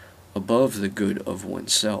above the good of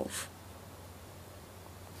oneself.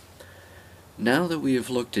 Now that we have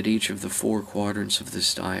looked at each of the 4 quadrants of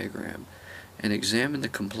this diagram and examined the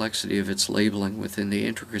complexity of its labeling within the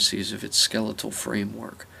intricacies of its skeletal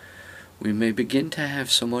framework, we may begin to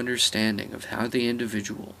have some understanding of how the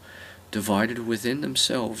individual, divided within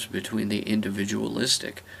themselves between the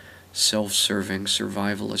individualistic, self-serving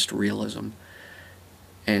survivalist realism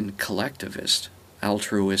and collectivist,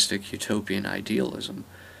 altruistic utopian idealism,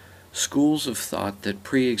 schools of thought that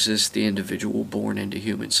pre-exist the individual born into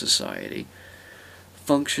human society,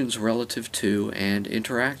 functions relative to and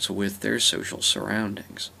interacts with their social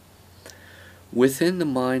surroundings. Within the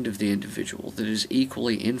mind of the individual that is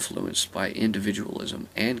equally influenced by individualism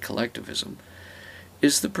and collectivism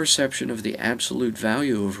is the perception of the absolute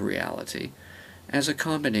value of reality as a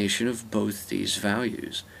combination of both these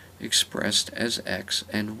values, expressed as X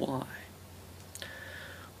and Y.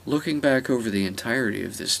 Looking back over the entirety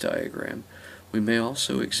of this diagram, we may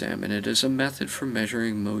also examine it as a method for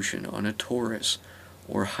measuring motion on a torus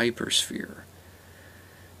or hypersphere.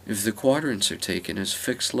 If the quadrants are taken as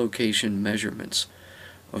fixed location measurements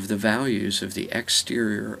of the values of the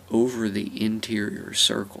exterior over the interior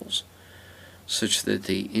circles, such that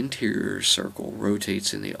the interior circle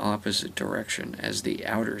rotates in the opposite direction as the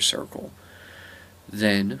outer circle,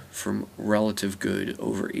 then from relative good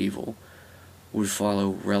over evil would follow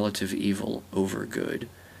relative evil over good,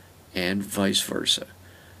 and vice versa,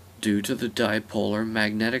 due to the dipolar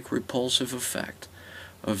magnetic repulsive effect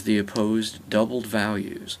of the opposed doubled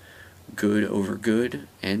values, good over good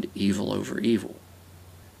and evil over evil.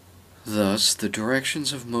 Thus, the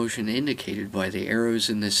directions of motion indicated by the arrows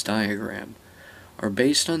in this diagram are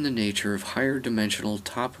based on the nature of higher dimensional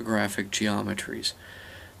topographic geometries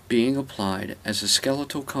being applied as a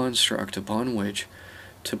skeletal construct upon which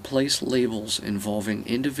to place labels involving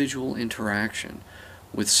individual interaction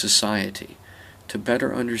with society to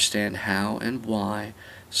better understand how and why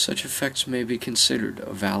such effects may be considered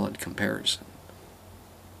a valid comparison.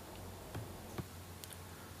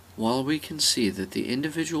 While we can see that the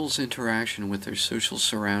individual's interaction with their social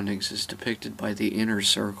surroundings is depicted by the inner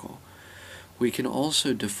circle, we can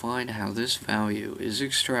also define how this value is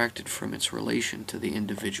extracted from its relation to the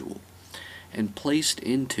individual and placed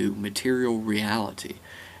into material reality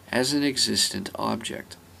as an existent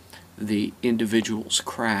object, the individual's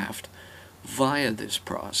craft, via this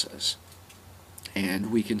process.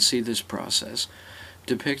 And we can see this process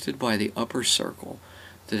depicted by the upper circle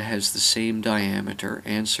that has the same diameter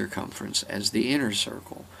and circumference as the inner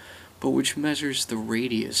circle, but which measures the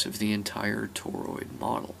radius of the entire toroid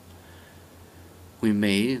model. We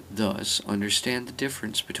may thus understand the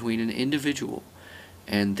difference between an individual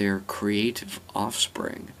and their creative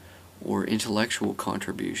offspring, or intellectual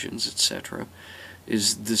contributions, etc.,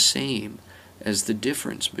 is the same as the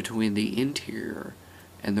difference between the interior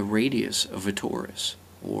and the radius of a torus,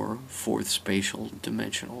 or fourth spatial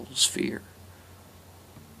dimensional sphere.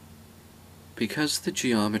 Because the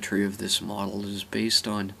geometry of this model is based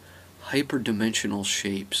on hyperdimensional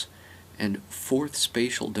shapes and fourth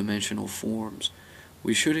spatial dimensional forms,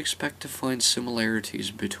 we should expect to find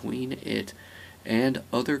similarities between it and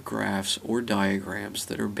other graphs or diagrams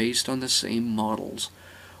that are based on the same models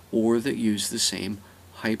or that use the same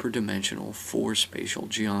hyperdimensional four-spatial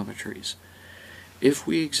geometries. If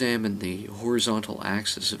we examine the horizontal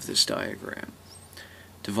axis of this diagram,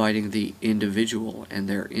 dividing the individual and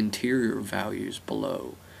their interior values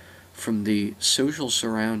below from the social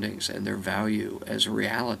surroundings and their value as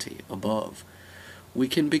reality above, we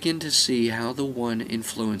can begin to see how the one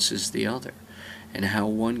influences the other, and how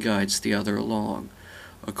one guides the other along,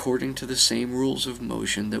 according to the same rules of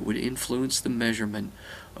motion that would influence the measurement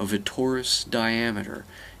of a torus diameter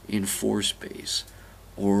in four space,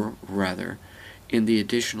 or rather, in the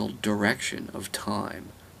additional direction of time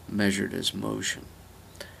measured as motion.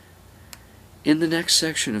 In the next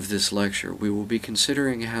section of this lecture, we will be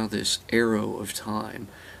considering how this arrow of time,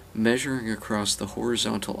 measuring across the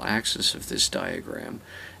horizontal axis of this diagram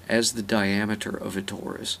as the diameter of a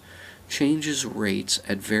torus, changes rates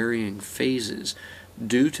at varying phases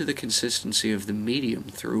due to the consistency of the medium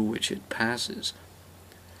through which it passes.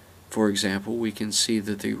 For example, we can see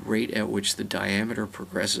that the rate at which the diameter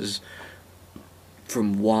progresses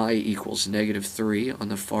from y equals -3 on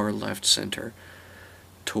the far left center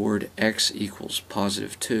toward x equals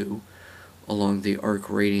 +2 along the arc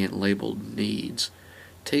radiant labeled needs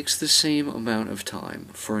takes the same amount of time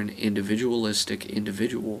for an individualistic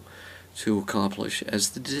individual to accomplish as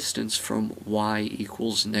the distance from y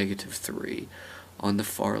equals -3 on the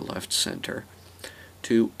far left center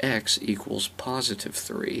to x equals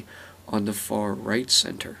 +3 on the far right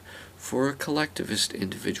center for a collectivist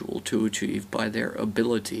individual to achieve by their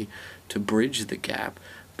ability to bridge the gap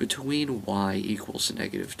between y equals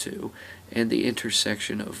 -2 and the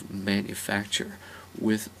intersection of manufacture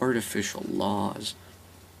with artificial laws.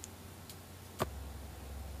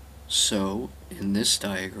 So, in this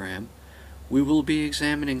diagram, we will be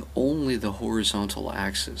examining only the horizontal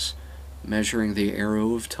axis, measuring the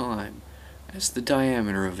arrow of time as the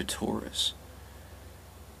diameter of a torus.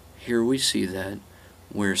 Here we see that,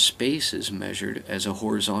 where space is measured as a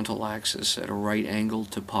horizontal axis at a right angle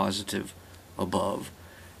to positive above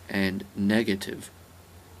and negative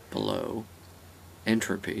below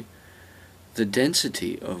entropy, the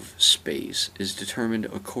density of space is determined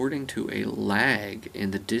according to a lag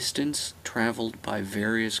in the distance traveled by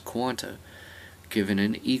various quanta given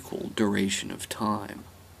an equal duration of time.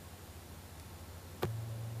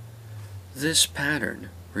 This pattern,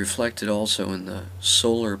 reflected also in the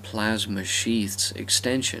solar plasma sheath's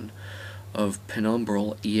extension of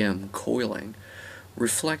penumbral EM coiling,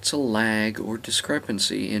 reflects a lag or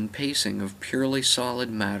discrepancy in pacing of purely solid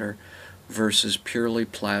matter versus purely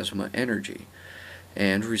plasma energy,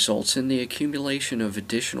 and results in the accumulation of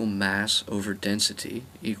additional mass over density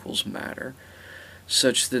equals matter,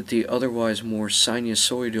 such that the otherwise more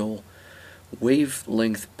sinusoidal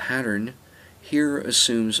wavelength pattern here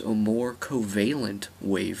assumes a more covalent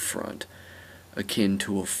wavefront, akin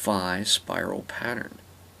to a phi spiral pattern.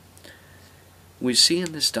 We see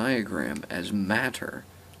in this diagram as matter,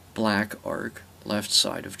 black arc, left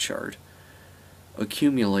side of chart,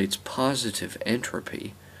 accumulates positive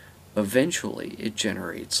entropy, eventually it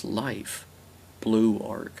generates life, blue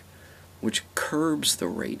arc, which curbs the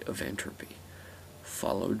rate of entropy,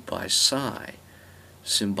 followed by psi,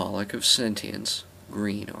 symbolic of sentience,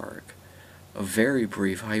 green arc, a very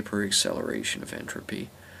brief hyperacceleration of entropy,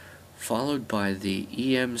 followed by the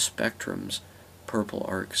EM spectrum's purple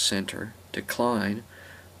arc center decline,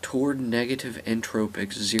 toward negative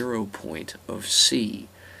entropic zero point of c,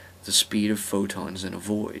 the speed of photons in a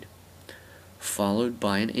void, followed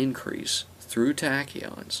by an increase through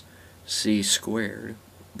tachyons, c squared,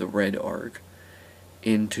 the red arc,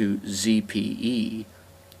 into ZPE,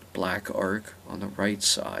 black arc on the right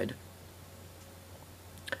side.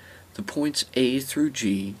 The points A through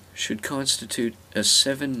G should constitute a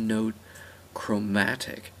 7-note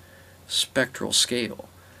chromatic spectral scale.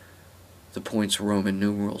 The points Roman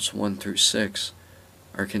numerals 1 through 6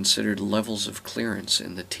 are considered levels of clearance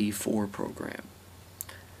in the T4 program.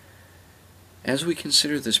 As we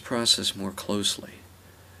consider this process more closely,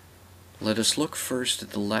 let us look first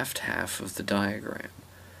at the left half of the diagram,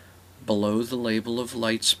 below the label of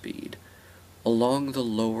light speed, along the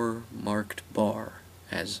lower marked bar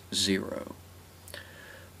as 0.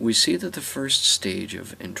 We see that the first stage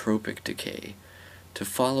of entropic decay, to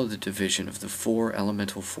follow the division of the 4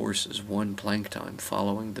 elemental forces 1 Planck time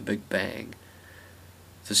following the Big Bang,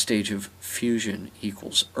 the stage of fusion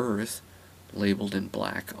equals Earth, labeled in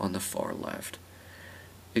black on the far left,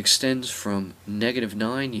 extends from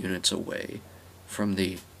 -9 units away from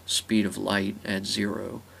the speed of light at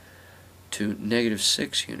 0 to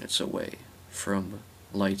 -6 units away from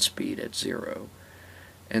light speed at 0,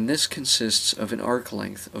 and this consists of an arc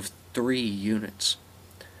length of 3 units,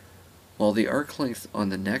 while the arc length on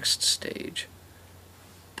the next stage,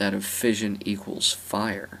 that of fission equals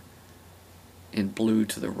fire, in blue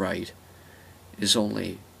to the right, is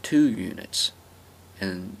only 2 units,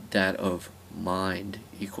 and that of mind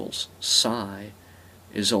equals psi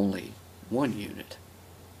is only 1 unit.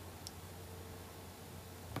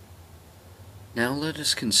 Now let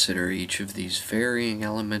us consider each of these varying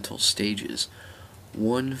elemental stages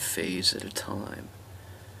one phase at a time.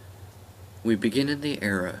 We begin in the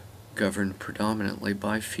era governed predominantly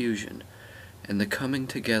by fusion and the coming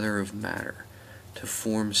together of matter to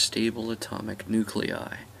form stable atomic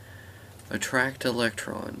nuclei, attract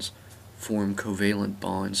electrons, form covalent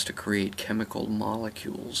bonds to create chemical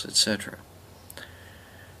molecules, etc.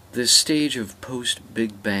 This stage of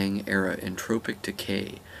post-Big Bang era entropic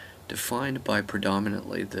decay, defined by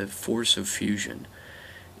predominantly the force of fusion,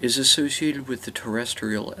 is associated with the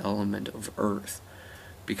terrestrial element of Earth,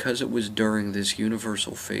 because it was during this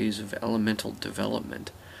universal phase of elemental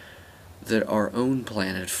development that our own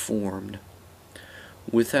planet formed.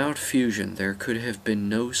 Without fusion there could have been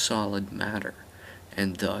no solid matter,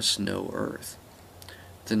 and thus no Earth.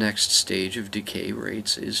 The next stage of decay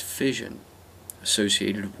rates is fission,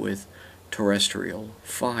 associated with terrestrial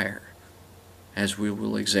fire. As we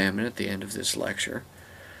will examine at the end of this lecture,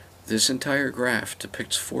 this entire graph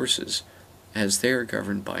depicts forces as they are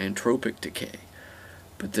governed by entropic decay,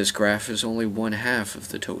 but this graph is only one half of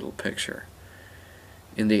the total picture.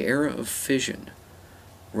 In the era of fission,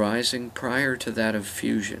 rising prior to that of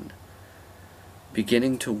fusion,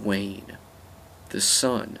 beginning to wane, the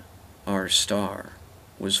Sun, our star,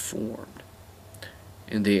 was formed.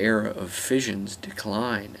 In the era of fission's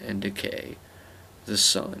decline and decay, the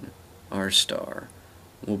Sun, our star,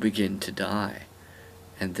 will begin to die,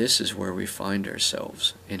 and this is where we find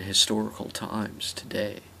ourselves in historical times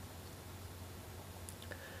today.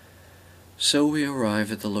 So we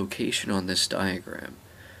arrive at the location on this diagram,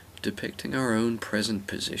 depicting our own present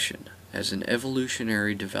position as an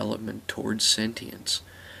evolutionary development towards sentience,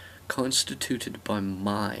 constituted by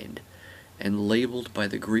mind, and labeled by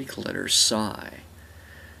the Greek letter psi.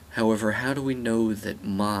 However, how do we know that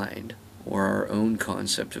mind, or our own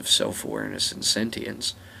concept of self-awareness and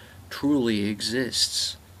sentience, truly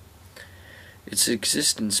exists? Its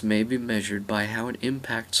existence may be measured by how it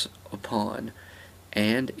impacts upon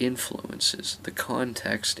and influences the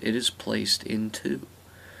context it is placed into.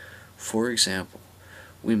 For example,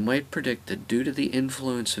 we might predict that due to the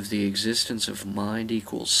influence of the existence of mind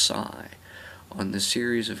equals psi on the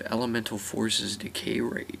series of elemental forces decay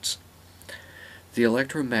rates, the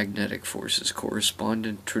electromagnetic forces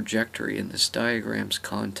correspondent trajectory in this diagram's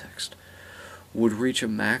context would reach a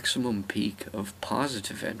maximum peak of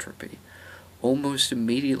positive entropy almost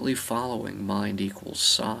immediately following mind equals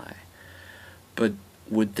psi, but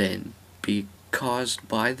would then be caused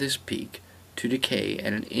by this peak to decay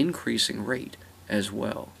at an increasing rate as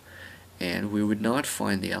well, and we would not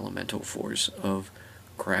find the elemental force of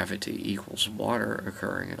gravity equals water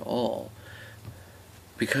occurring at all,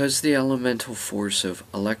 because the elemental force of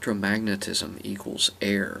electromagnetism equals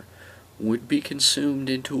air would be consumed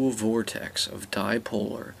into a vortex of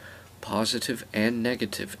dipolar, positive and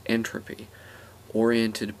negative entropy,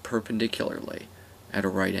 oriented perpendicularly at a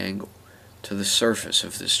right angle to the surface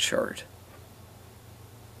of this chart.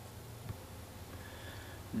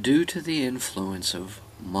 Due to the influence of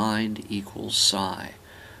mind equals psi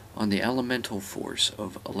on the elemental force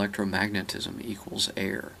of electromagnetism equals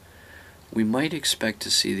air, we might expect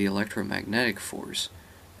to see the electromagnetic force,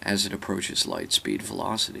 as it approaches light speed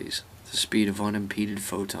velocities, the speed of unimpeded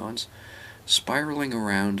photons, spiraling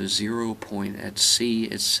around a zero point at C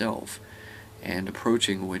itself, and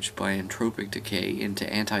approaching which by entropic decay into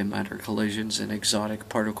antimatter collisions and exotic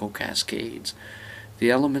particle cascades,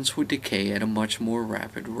 the elements would decay at a much more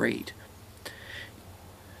rapid rate.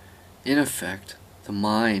 In effect, the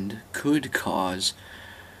mind could cause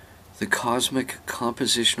the cosmic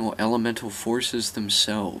compositional elemental forces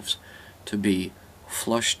themselves to be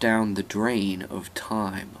flushed down the drain of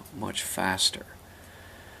time much faster.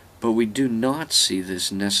 But we do not see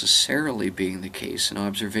this necessarily being the case in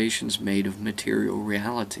observations made of material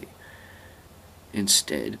reality.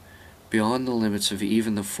 Instead, beyond the limits of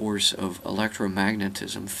even the force of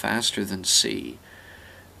electromagnetism faster than c,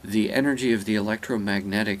 the energy of the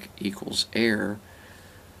electromagnetic equals air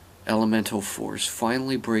elemental force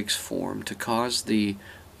finally breaks form to cause the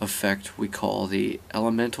effect we call the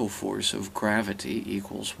elemental force of gravity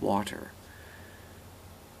equals water.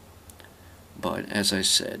 But, as I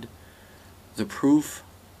said, the proof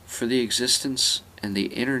for the existence and the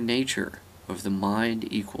inner nature of the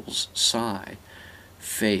mind equals psi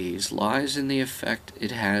phase lies in the effect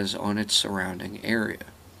it has on its surrounding area,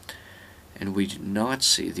 and we do not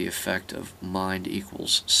see the effect of mind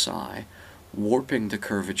equals psi warping the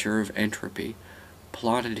curvature of entropy,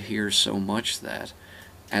 plotted here so much that,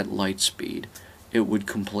 at light speed, it would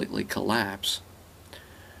completely collapse.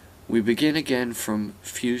 We begin again from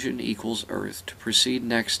fusion equals earth to proceed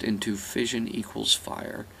next into fission equals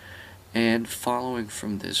fire, and following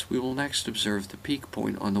from this we will next observe the peak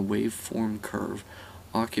point on the waveform curve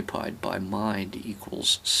occupied by mind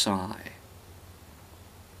equals psi.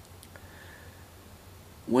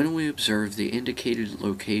 When we observe the indicated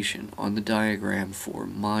location on the diagram for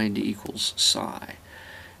mind equals psi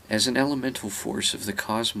as an elemental force of the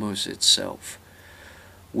cosmos itself,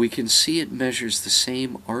 we can see it measures the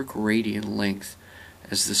same arc-radian length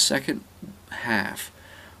as the second half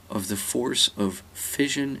of the force of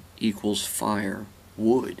fission equals fire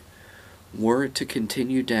would, were it to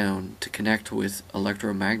continue down to connect with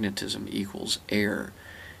electromagnetism equals air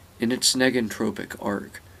in its negentropic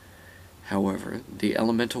arc. However, the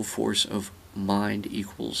elemental force of mind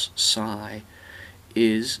equals psi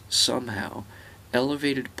is, somehow,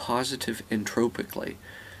 elevated positive entropically,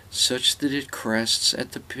 such that it crests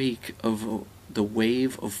at the peak of the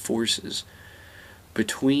wave of forces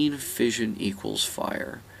between fission equals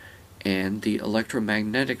fire and the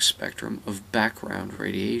electromagnetic spectrum of background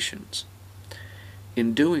radiations.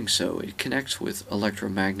 In doing so, it connects with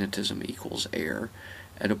electromagnetism equals air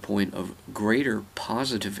at a point of greater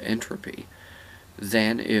positive entropy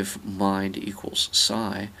than if mind equals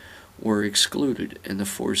psi were excluded and the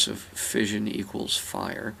force of fission equals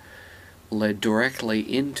fire led directly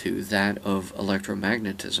into that of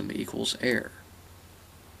electromagnetism equals air.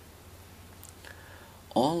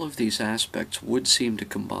 All of these aspects would seem to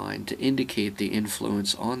combine to indicate the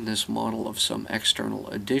influence on this model of some external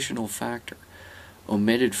additional factor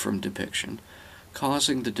omitted from depiction,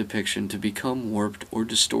 causing the depiction to become warped or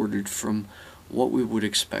distorted from what we would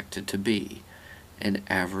expect it to be, an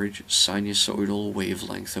average sinusoidal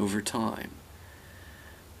wavelength over time.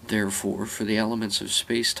 Therefore, for the elements of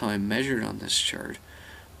space-time measured on this chart,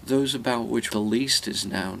 those about which the least is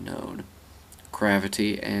now known,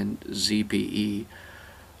 gravity and ZPE,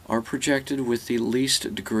 are projected with the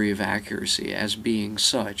least degree of accuracy as being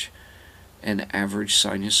such an average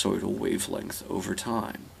sinusoidal wavelength over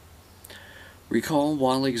time. Recall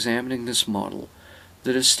while examining this model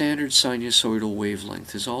that a standard sinusoidal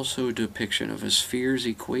wavelength is also a depiction of a sphere's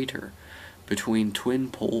equator between twin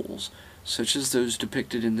poles, such as those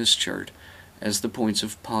depicted in this chart as the points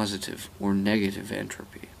of positive or negative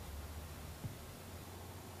entropy.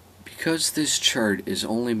 Because this chart is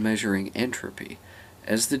only measuring entropy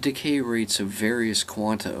as the decay rates of various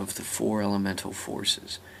quanta of the four elemental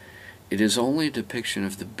forces, it is only a depiction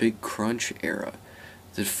of the Big Crunch era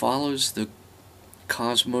that follows the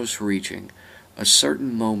cosmos reaching a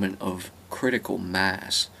certain moment of critical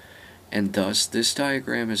mass, and thus this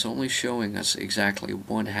diagram is only showing us exactly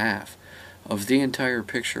one half of the entire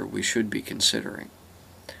picture we should be considering.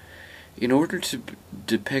 In order to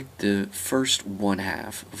depict the first one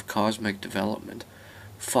half of cosmic development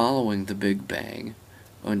following the Big Bang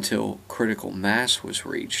until critical mass was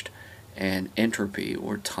reached and entropy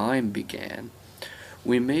or time began,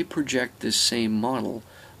 we may project this same model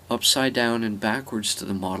upside down and backwards to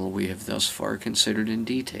the model we have thus far considered in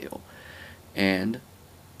detail, and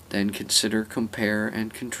then consider, compare,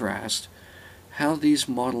 and contrast how these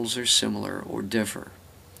models are similar or differ.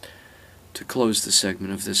 To close the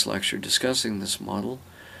segment of this lecture discussing this model,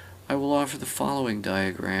 I will offer the following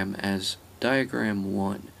diagram as Diagram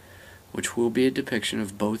 1, which will be a depiction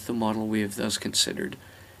of both the model we have thus considered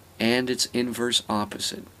and its inverse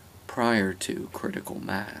opposite prior to critical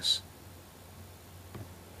mass.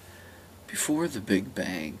 Before the Big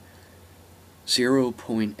Bang,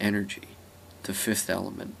 0-point energy, the fifth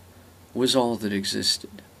element, was all that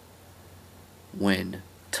existed. When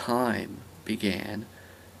time began,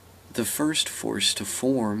 the first force to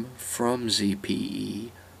form from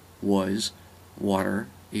ZPE was water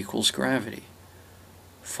equals gravity,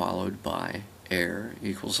 followed by air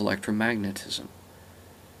equals electromagnetism,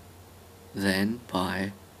 then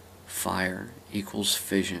by fire equals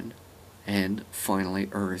fission, and finally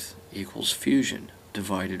earth equals fusion,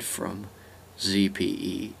 divided from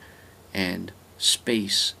ZPE, and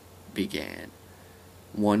space began,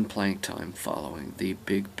 1 Planck time following the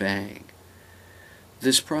Big Bang.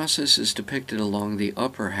 This process is depicted along the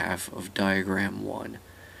upper half of Diagram 1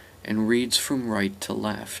 and reads from right to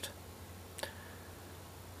left.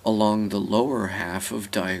 Along the lower half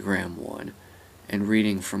of Diagram 1 and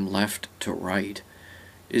reading from left to right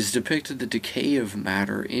is depicted the decay of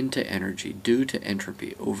matter into energy due to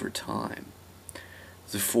entropy over time.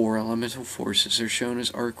 The four elemental forces are shown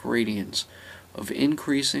as arc radians of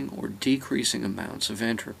increasing or decreasing amounts of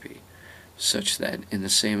entropy, such that in the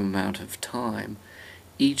same amount of time,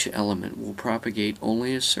 each element will propagate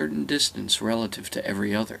only a certain distance relative to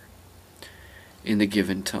every other. In the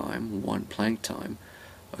given time, 1 Planck time,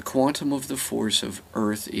 a quantum of the force of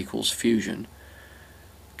Earth equals fusion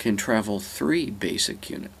can travel 3 basic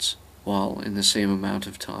units, while in the same amount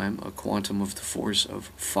of time, a quantum of the force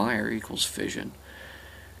of fire equals fission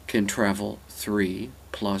can travel 3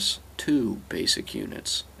 plus 2 basic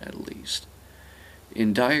units at least.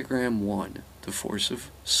 In Diagram 1, the force of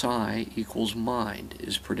psi equals mind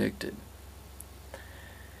is predicted.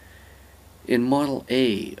 In Model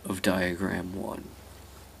A of Diagram 1,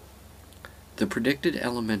 the predicted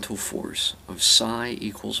elemental force of psi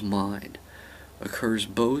equals mind occurs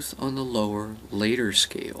both on the lower, later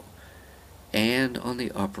scale and on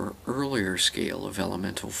the upper, earlier scale of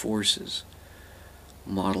elemental forces.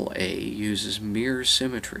 Model A uses mirror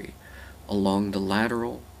symmetry along the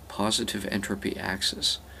lateral positive entropy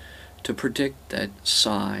axis to predict that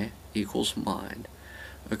psi equals mind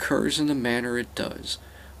occurs in the manner it does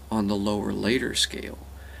on the lower later scale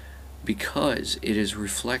because it is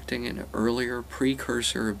reflecting an earlier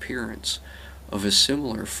precursor appearance of a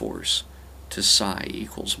similar force to psi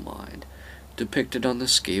equals mind, depicted on the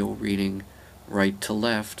scale reading right to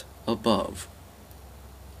left above.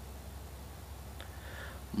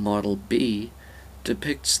 Model B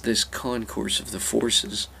depicts this concourse of the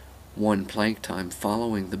forces, 1 Planck time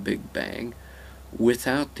following the Big Bang,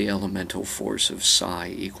 without the elemental force of psi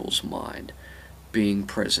equals mind being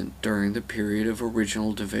present during the period of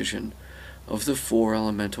original division of the 4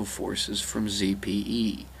 elemental forces from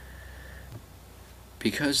ZPE.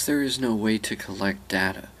 Because there is no way to collect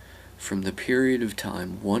data from the period of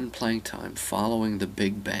time 1 Planck time following the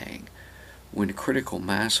Big Bang, when critical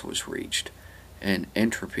mass was reached and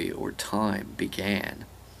entropy or time began,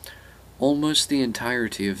 almost the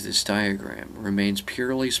entirety of this diagram remains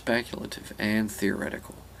purely speculative and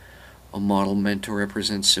theoretical, a model meant to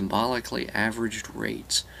represent symbolically averaged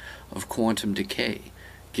rates of quantum decay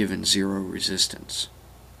given zero resistance.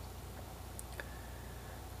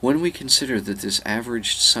 When we consider that this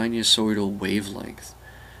averaged sinusoidal wavelength,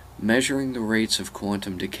 measuring the rates of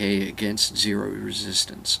quantum decay against zero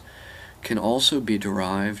resistance, can also be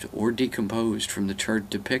derived or decomposed from the chart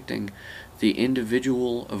depicting the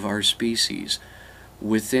individual of our species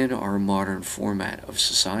within our modern format of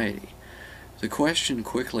society, the question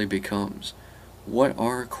quickly becomes, what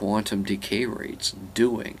are quantum decay rates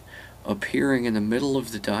doing appearing in the middle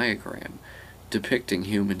of the diagram depicting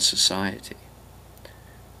human society?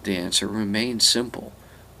 The answer remains simple,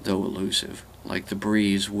 though elusive, like the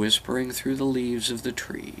breeze whispering through the leaves of the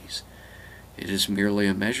trees. It is merely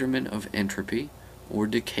a measurement of entropy or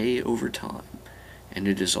decay over time, and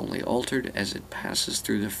it is only altered as it passes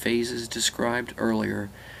through the phases described earlier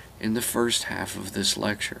in the first half of this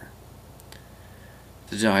lecture.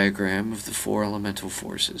 The diagram of the 4 elemental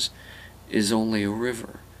forces is only a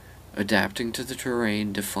river, adapting to the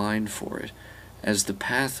terrain defined for it as the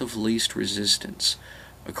path of least resistance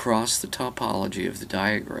across the topology of the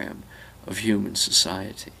diagram of human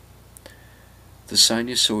society. The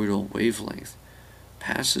sinusoidal wavelength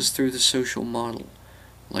passes through the social model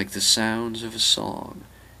like the sounds of a song,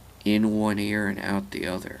 in one ear and out the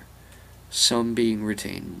other, some being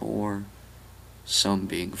retained more, some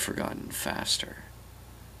being forgotten faster.